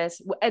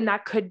practice, and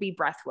that could be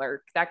breath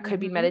work, that could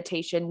be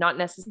meditation, not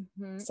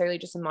necessarily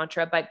just a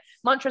mantra, but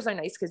mantras are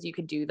nice because you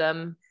could do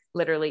them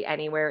literally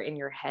anywhere in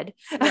your head,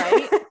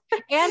 right?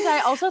 And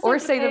I also think or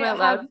say them out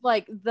loud,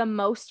 like the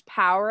most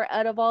power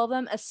out of all of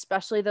them,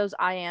 especially those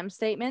 "I am"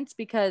 statements,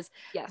 because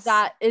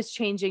that is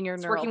changing your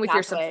neural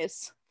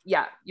pathways.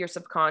 Your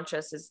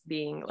subconscious is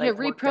being like you're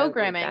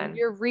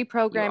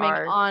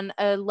reprogramming on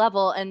a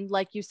level. And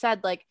like you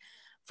said, like,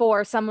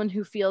 for someone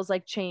who feels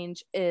like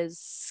change is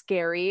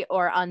scary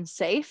or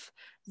unsafe,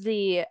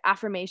 the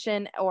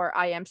affirmation or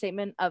 "I am"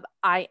 statement of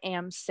 "I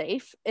am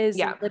safe"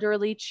 is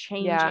literally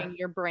changing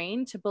your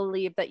brain to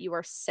believe that you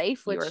are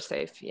safe, which you are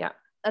safe. Yeah.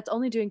 That's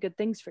only doing good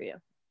things for you.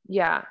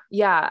 Yeah,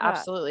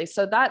 absolutely.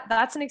 So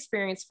that's an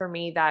experience for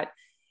me that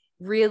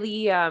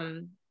really,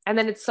 and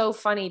then it's so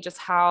funny just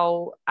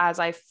how, as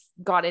I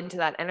got into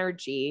that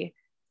energy,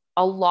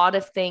 a lot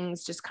of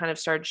things just kind of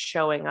started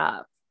showing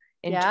up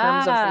in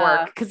terms of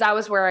work. Because that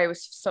was where I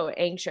was so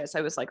anxious.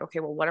 I was like,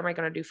 okay, well, what am I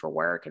going to do for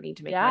work? I need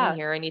to make money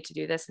here. I need to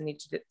do this.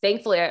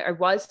 Thankfully, I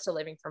was still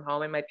living from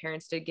home, and my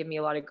parents did give me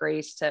a lot of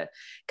grace to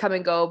come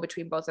and go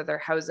between both of their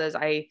houses.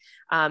 I,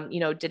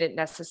 didn't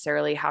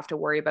necessarily have to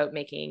worry about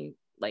making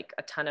like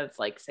a ton of,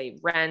 like, say,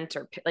 rent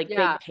or like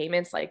big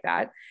payments like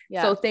that.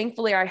 So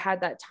thankfully I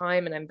had that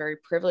time, and I'm very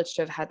privileged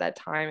to have had that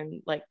time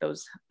and like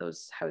those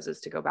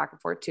houses to go back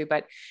and forth to,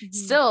 but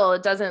still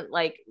it doesn't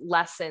like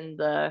lessen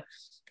the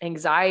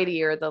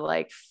anxiety or the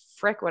like,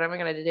 frick, what am I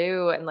going to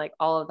do? And like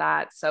all of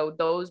that. So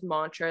those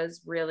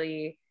mantras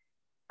really,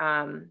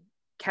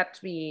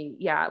 kept me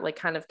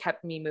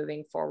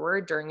moving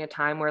forward during a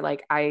time where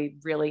like I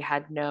really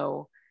had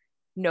no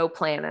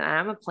plan, and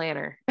I'm a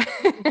planner.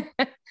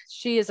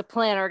 She is a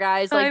planner,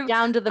 guys, like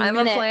down to the I'm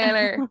minute. a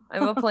planner.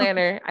 I'm a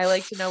planner. I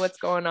like to know what's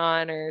going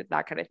on or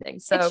that kind of thing.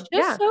 So it's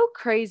just so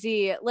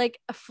crazy. Like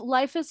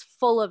life is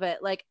full of it,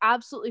 like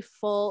absolutely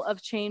full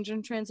of change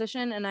and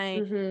transition.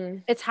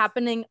 And it's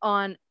happening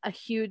on a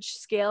huge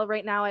scale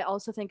right now. I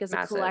also think as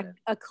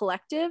a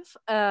collective,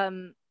 I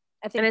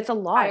think and it's a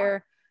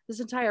lot. This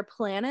entire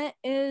planet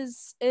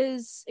is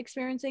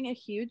experiencing a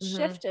huge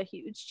shift, a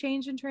huge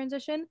change and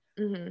transition.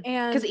 And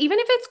because even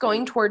if it's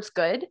going towards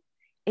good,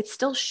 it's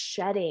still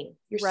shedding.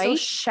 You're still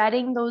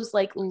shedding those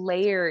like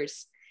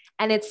layers,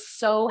 and it's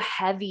so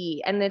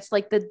heavy. And it's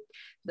like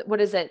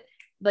what is it?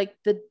 Like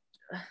the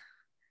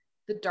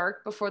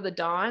dark before the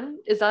dawn,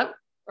 is that,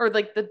 or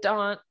like the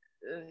dawn,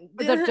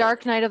 the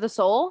dark night of the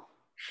soul?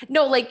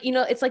 No, like,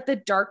 it's like the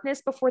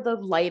darkness before the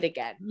light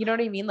again. You know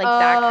what I mean? Like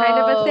that kind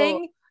of a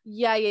thing.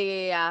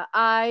 Yeah.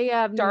 I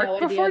have dark no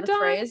before idea the dawn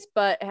phrase,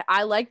 but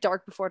I like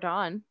dark before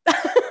dawn.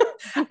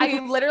 I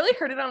literally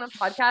heard it on a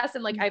podcast,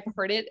 and like I've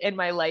heard it in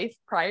my life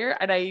prior,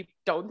 and I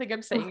don't think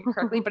I'm saying it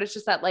correctly, but it's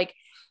just that like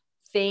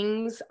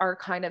things are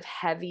kind of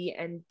heavy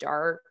and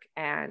dark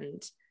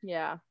and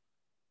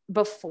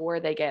before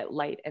they get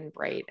light and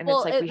bright. And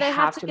it's like we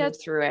have to move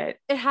through it.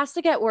 It has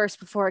to get worse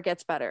before it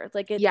gets better.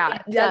 Like it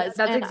does.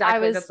 That's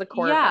exactly that's the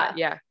core of that.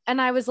 Yeah. And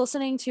I was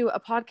listening to a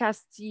podcast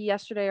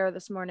yesterday or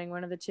this morning,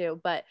 one of the two,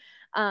 but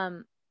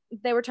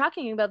they were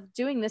talking about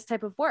doing this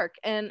type of work,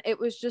 and it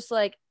was just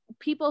like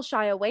people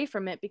shy away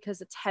from it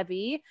because it's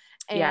heavy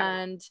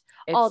and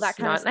all that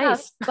kind of stuff.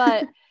 Nice.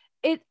 But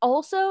it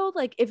also,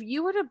 like, if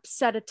you were to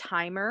set a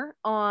timer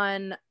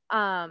on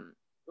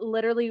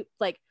literally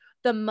like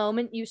the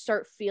moment you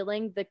start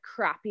feeling the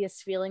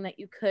crappiest feeling that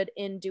you could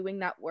in doing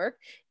that work,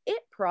 it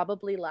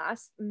probably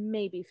lasts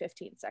maybe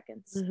 15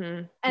 seconds.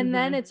 And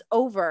then it's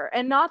over.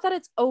 And not that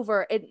it's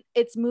over,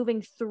 it's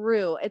moving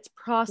through, it's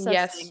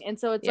processing. And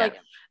so it's like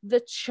the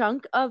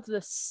chunk of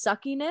the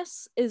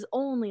suckiness is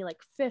only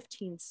like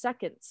 15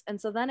 seconds. And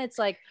so then it's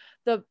like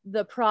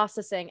the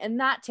processing,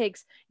 and that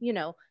takes,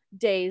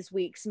 days,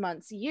 weeks,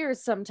 months,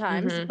 years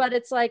sometimes. But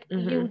it's like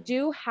you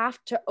do have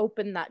to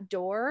open that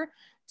door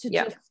to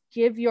just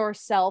give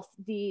yourself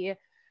the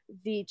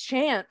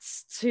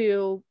chance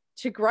to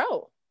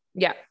grow.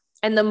 Yeah.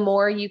 And the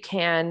more you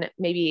can,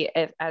 maybe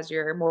as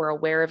you're more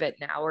aware of it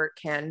now, or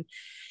can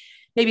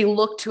maybe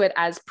look to it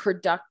as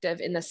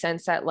productive in the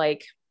sense that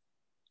like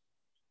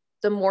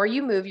the more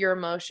you move your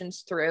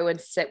emotions through and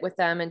sit with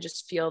them and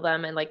just feel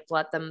them and like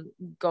let them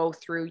go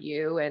through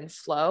you and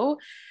flow,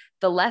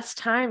 the less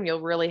time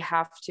you'll really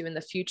have to in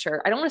the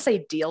future. I don't want to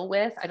say deal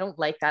with, I don't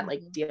like that,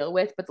 like deal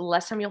with, but the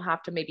less time you'll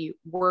have to maybe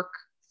work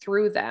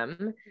through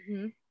them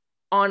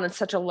on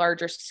such a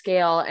larger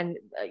scale. And,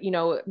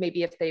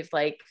 maybe if they've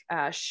like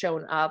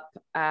shown up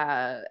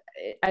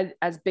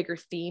as bigger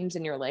themes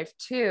in your life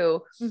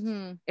too,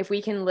 if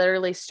we can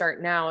literally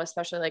start now,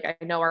 especially like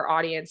I know our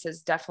audience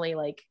is definitely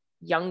like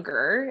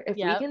younger, if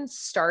we can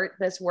start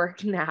this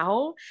work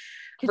now.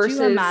 Could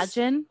you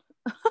imagine?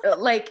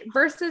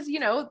 versus,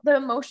 the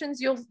emotions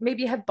you'll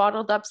maybe have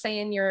bottled up, say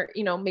in your,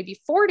 maybe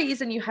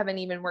 40s, and you haven't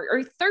even worked,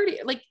 or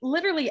 30, like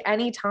literally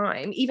any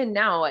time, even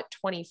now at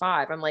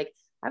 25, I'm like,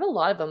 I have a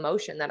lot of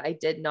emotion that I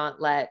did not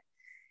let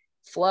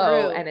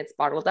flow and it's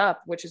bottled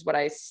up, which is what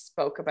I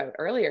spoke about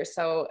earlier.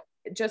 So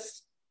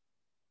just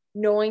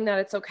knowing that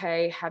it's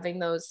okay, having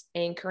those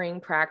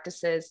anchoring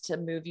practices to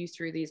move you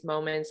through these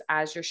moments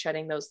as you're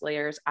shedding those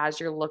layers, as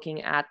you're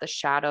looking at the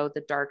shadow,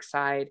 the dark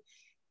side,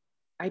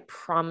 I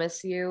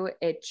promise you,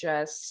 it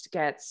just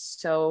gets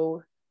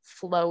so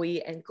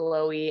flowy and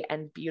glowy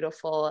and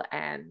beautiful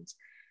and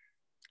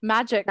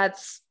magic.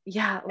 That's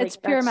like, it's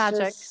pure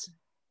magic.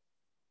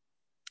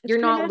 You're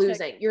not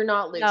losing. You're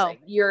not losing. No.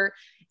 You're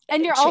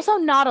also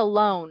not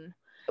alone.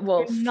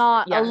 Well, you're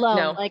not alone.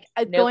 No. Like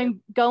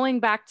going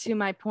back to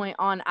my point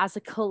on as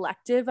a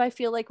collective, I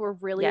feel like we're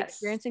really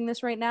experiencing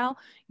this right now.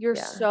 You're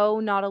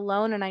so not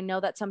alone. And I know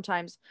that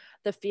sometimes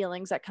the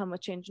feelings that come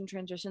with change and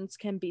transitions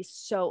can be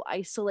so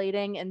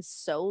isolating and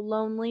so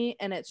lonely.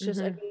 And it's just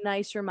a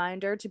nice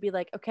reminder to be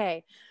like,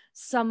 okay,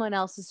 someone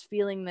else is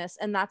feeling this.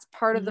 And that's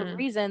part of the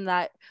reason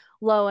that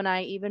Lo and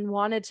I even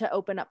wanted to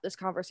open up this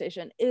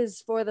conversation,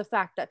 is for the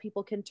fact that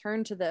people can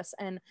turn to this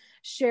and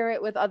share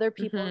it with other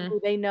people who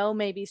they know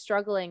may be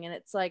struggling. And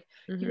it's like,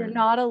 you're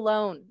not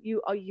alone.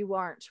 You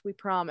aren't, we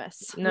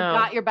promise. No. We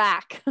got your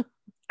back.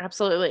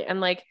 Absolutely. And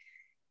like,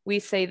 we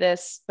say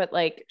this, but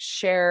like,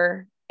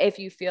 share if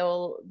you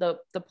feel the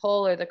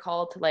pull or the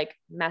call to like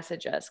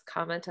message us,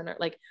 comment on it.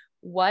 Like,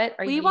 what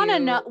are we want to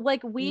know,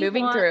 like we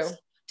moving through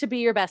to be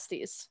your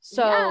besties.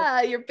 So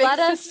your big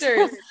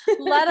sisters.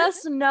 Let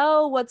us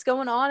know what's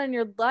going on in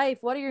your life.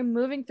 What are you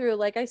moving through?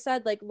 Like I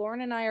said, like Lauren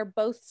and I are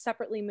both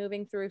separately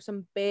moving through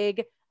some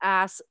big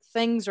ass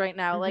things right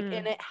now. Like,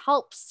 and it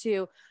helps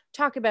to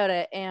talk about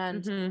it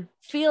and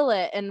feel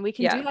it. And we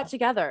can do that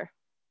together.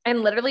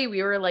 And literally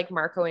we were like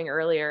Marcoing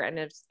earlier, and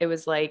it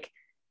was like,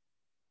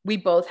 we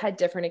both had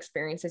different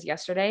experiences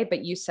yesterday,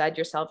 but you said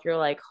yourself, you're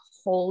like,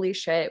 holy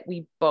shit.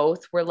 We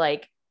both were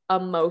like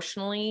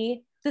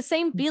emotionally the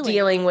same feeling,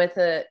 dealing with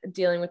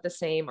the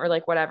same, or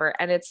like whatever.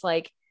 And it's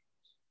like,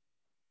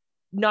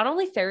 not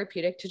only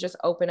therapeutic to just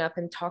open up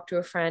and talk to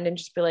a friend and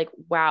just be like,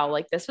 wow,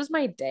 like this was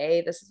my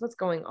day. This is what's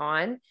going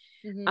on.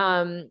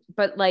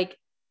 But like,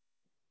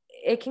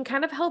 it can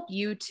kind of help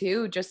you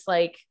too, just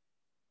like,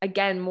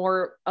 again,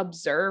 more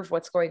observe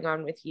what's going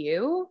on with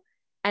you.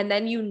 And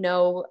then, you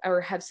know,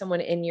 or have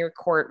someone in your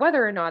court,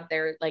 whether or not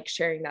they're like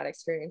sharing that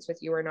experience with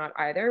you or not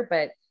either,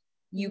 but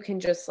you can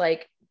just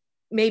like,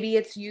 maybe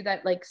it's you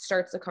that like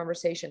starts the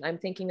conversation. I'm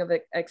thinking of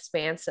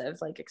expansive,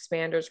 like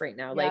expanders right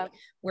now. Like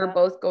we're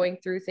both going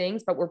through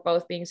things, but we're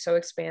both being so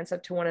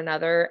expansive to one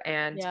another,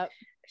 and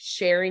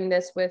sharing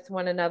this with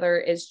one another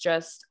is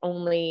just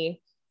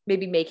only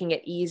maybe making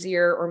it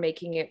easier or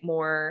making it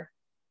more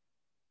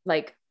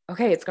like,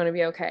 okay, it's going to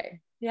be okay.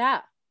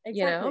 Yeah,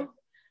 exactly. You know?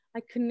 I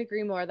couldn't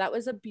agree more. That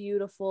was a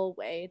beautiful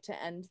way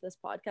to end this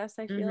podcast.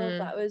 I feel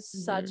that was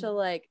such a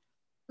like,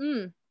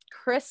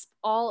 crisp,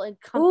 all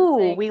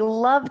encompassing. Ooh, we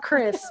love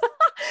crisp.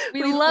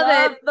 we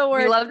love it. The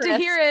word we love crisp. to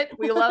hear it.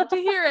 We love to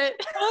hear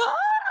it.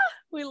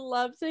 We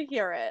love to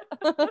hear it.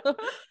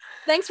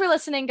 Thanks for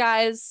listening,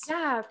 guys.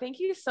 Yeah, thank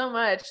you so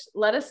much.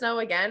 Let us know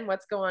again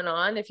what's going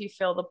on. If you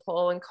feel the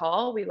pull and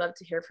call, we love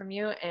to hear from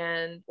you,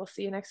 and we'll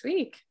see you next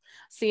week.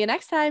 See you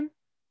next time.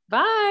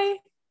 Bye.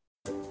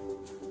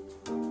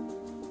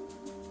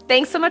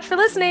 Thanks so much for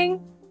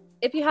listening.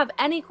 If you have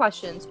any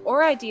questions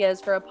or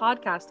ideas for a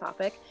podcast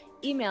topic,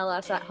 email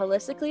us at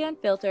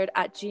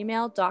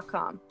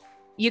holisticallyunfiltered@gmail.com.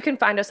 You can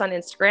find us on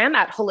Instagram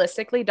at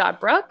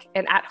holistically.brooke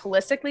and at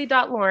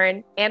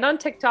holistically.lauren, and on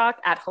TikTok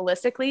at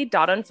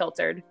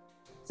holistically.unfiltered.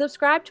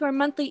 Subscribe to our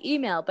monthly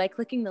email by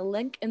clicking the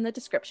link in the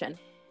description.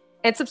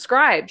 And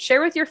subscribe,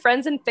 share with your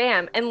friends and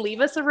fam, and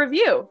leave us a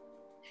review.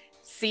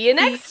 See you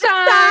next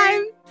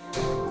time.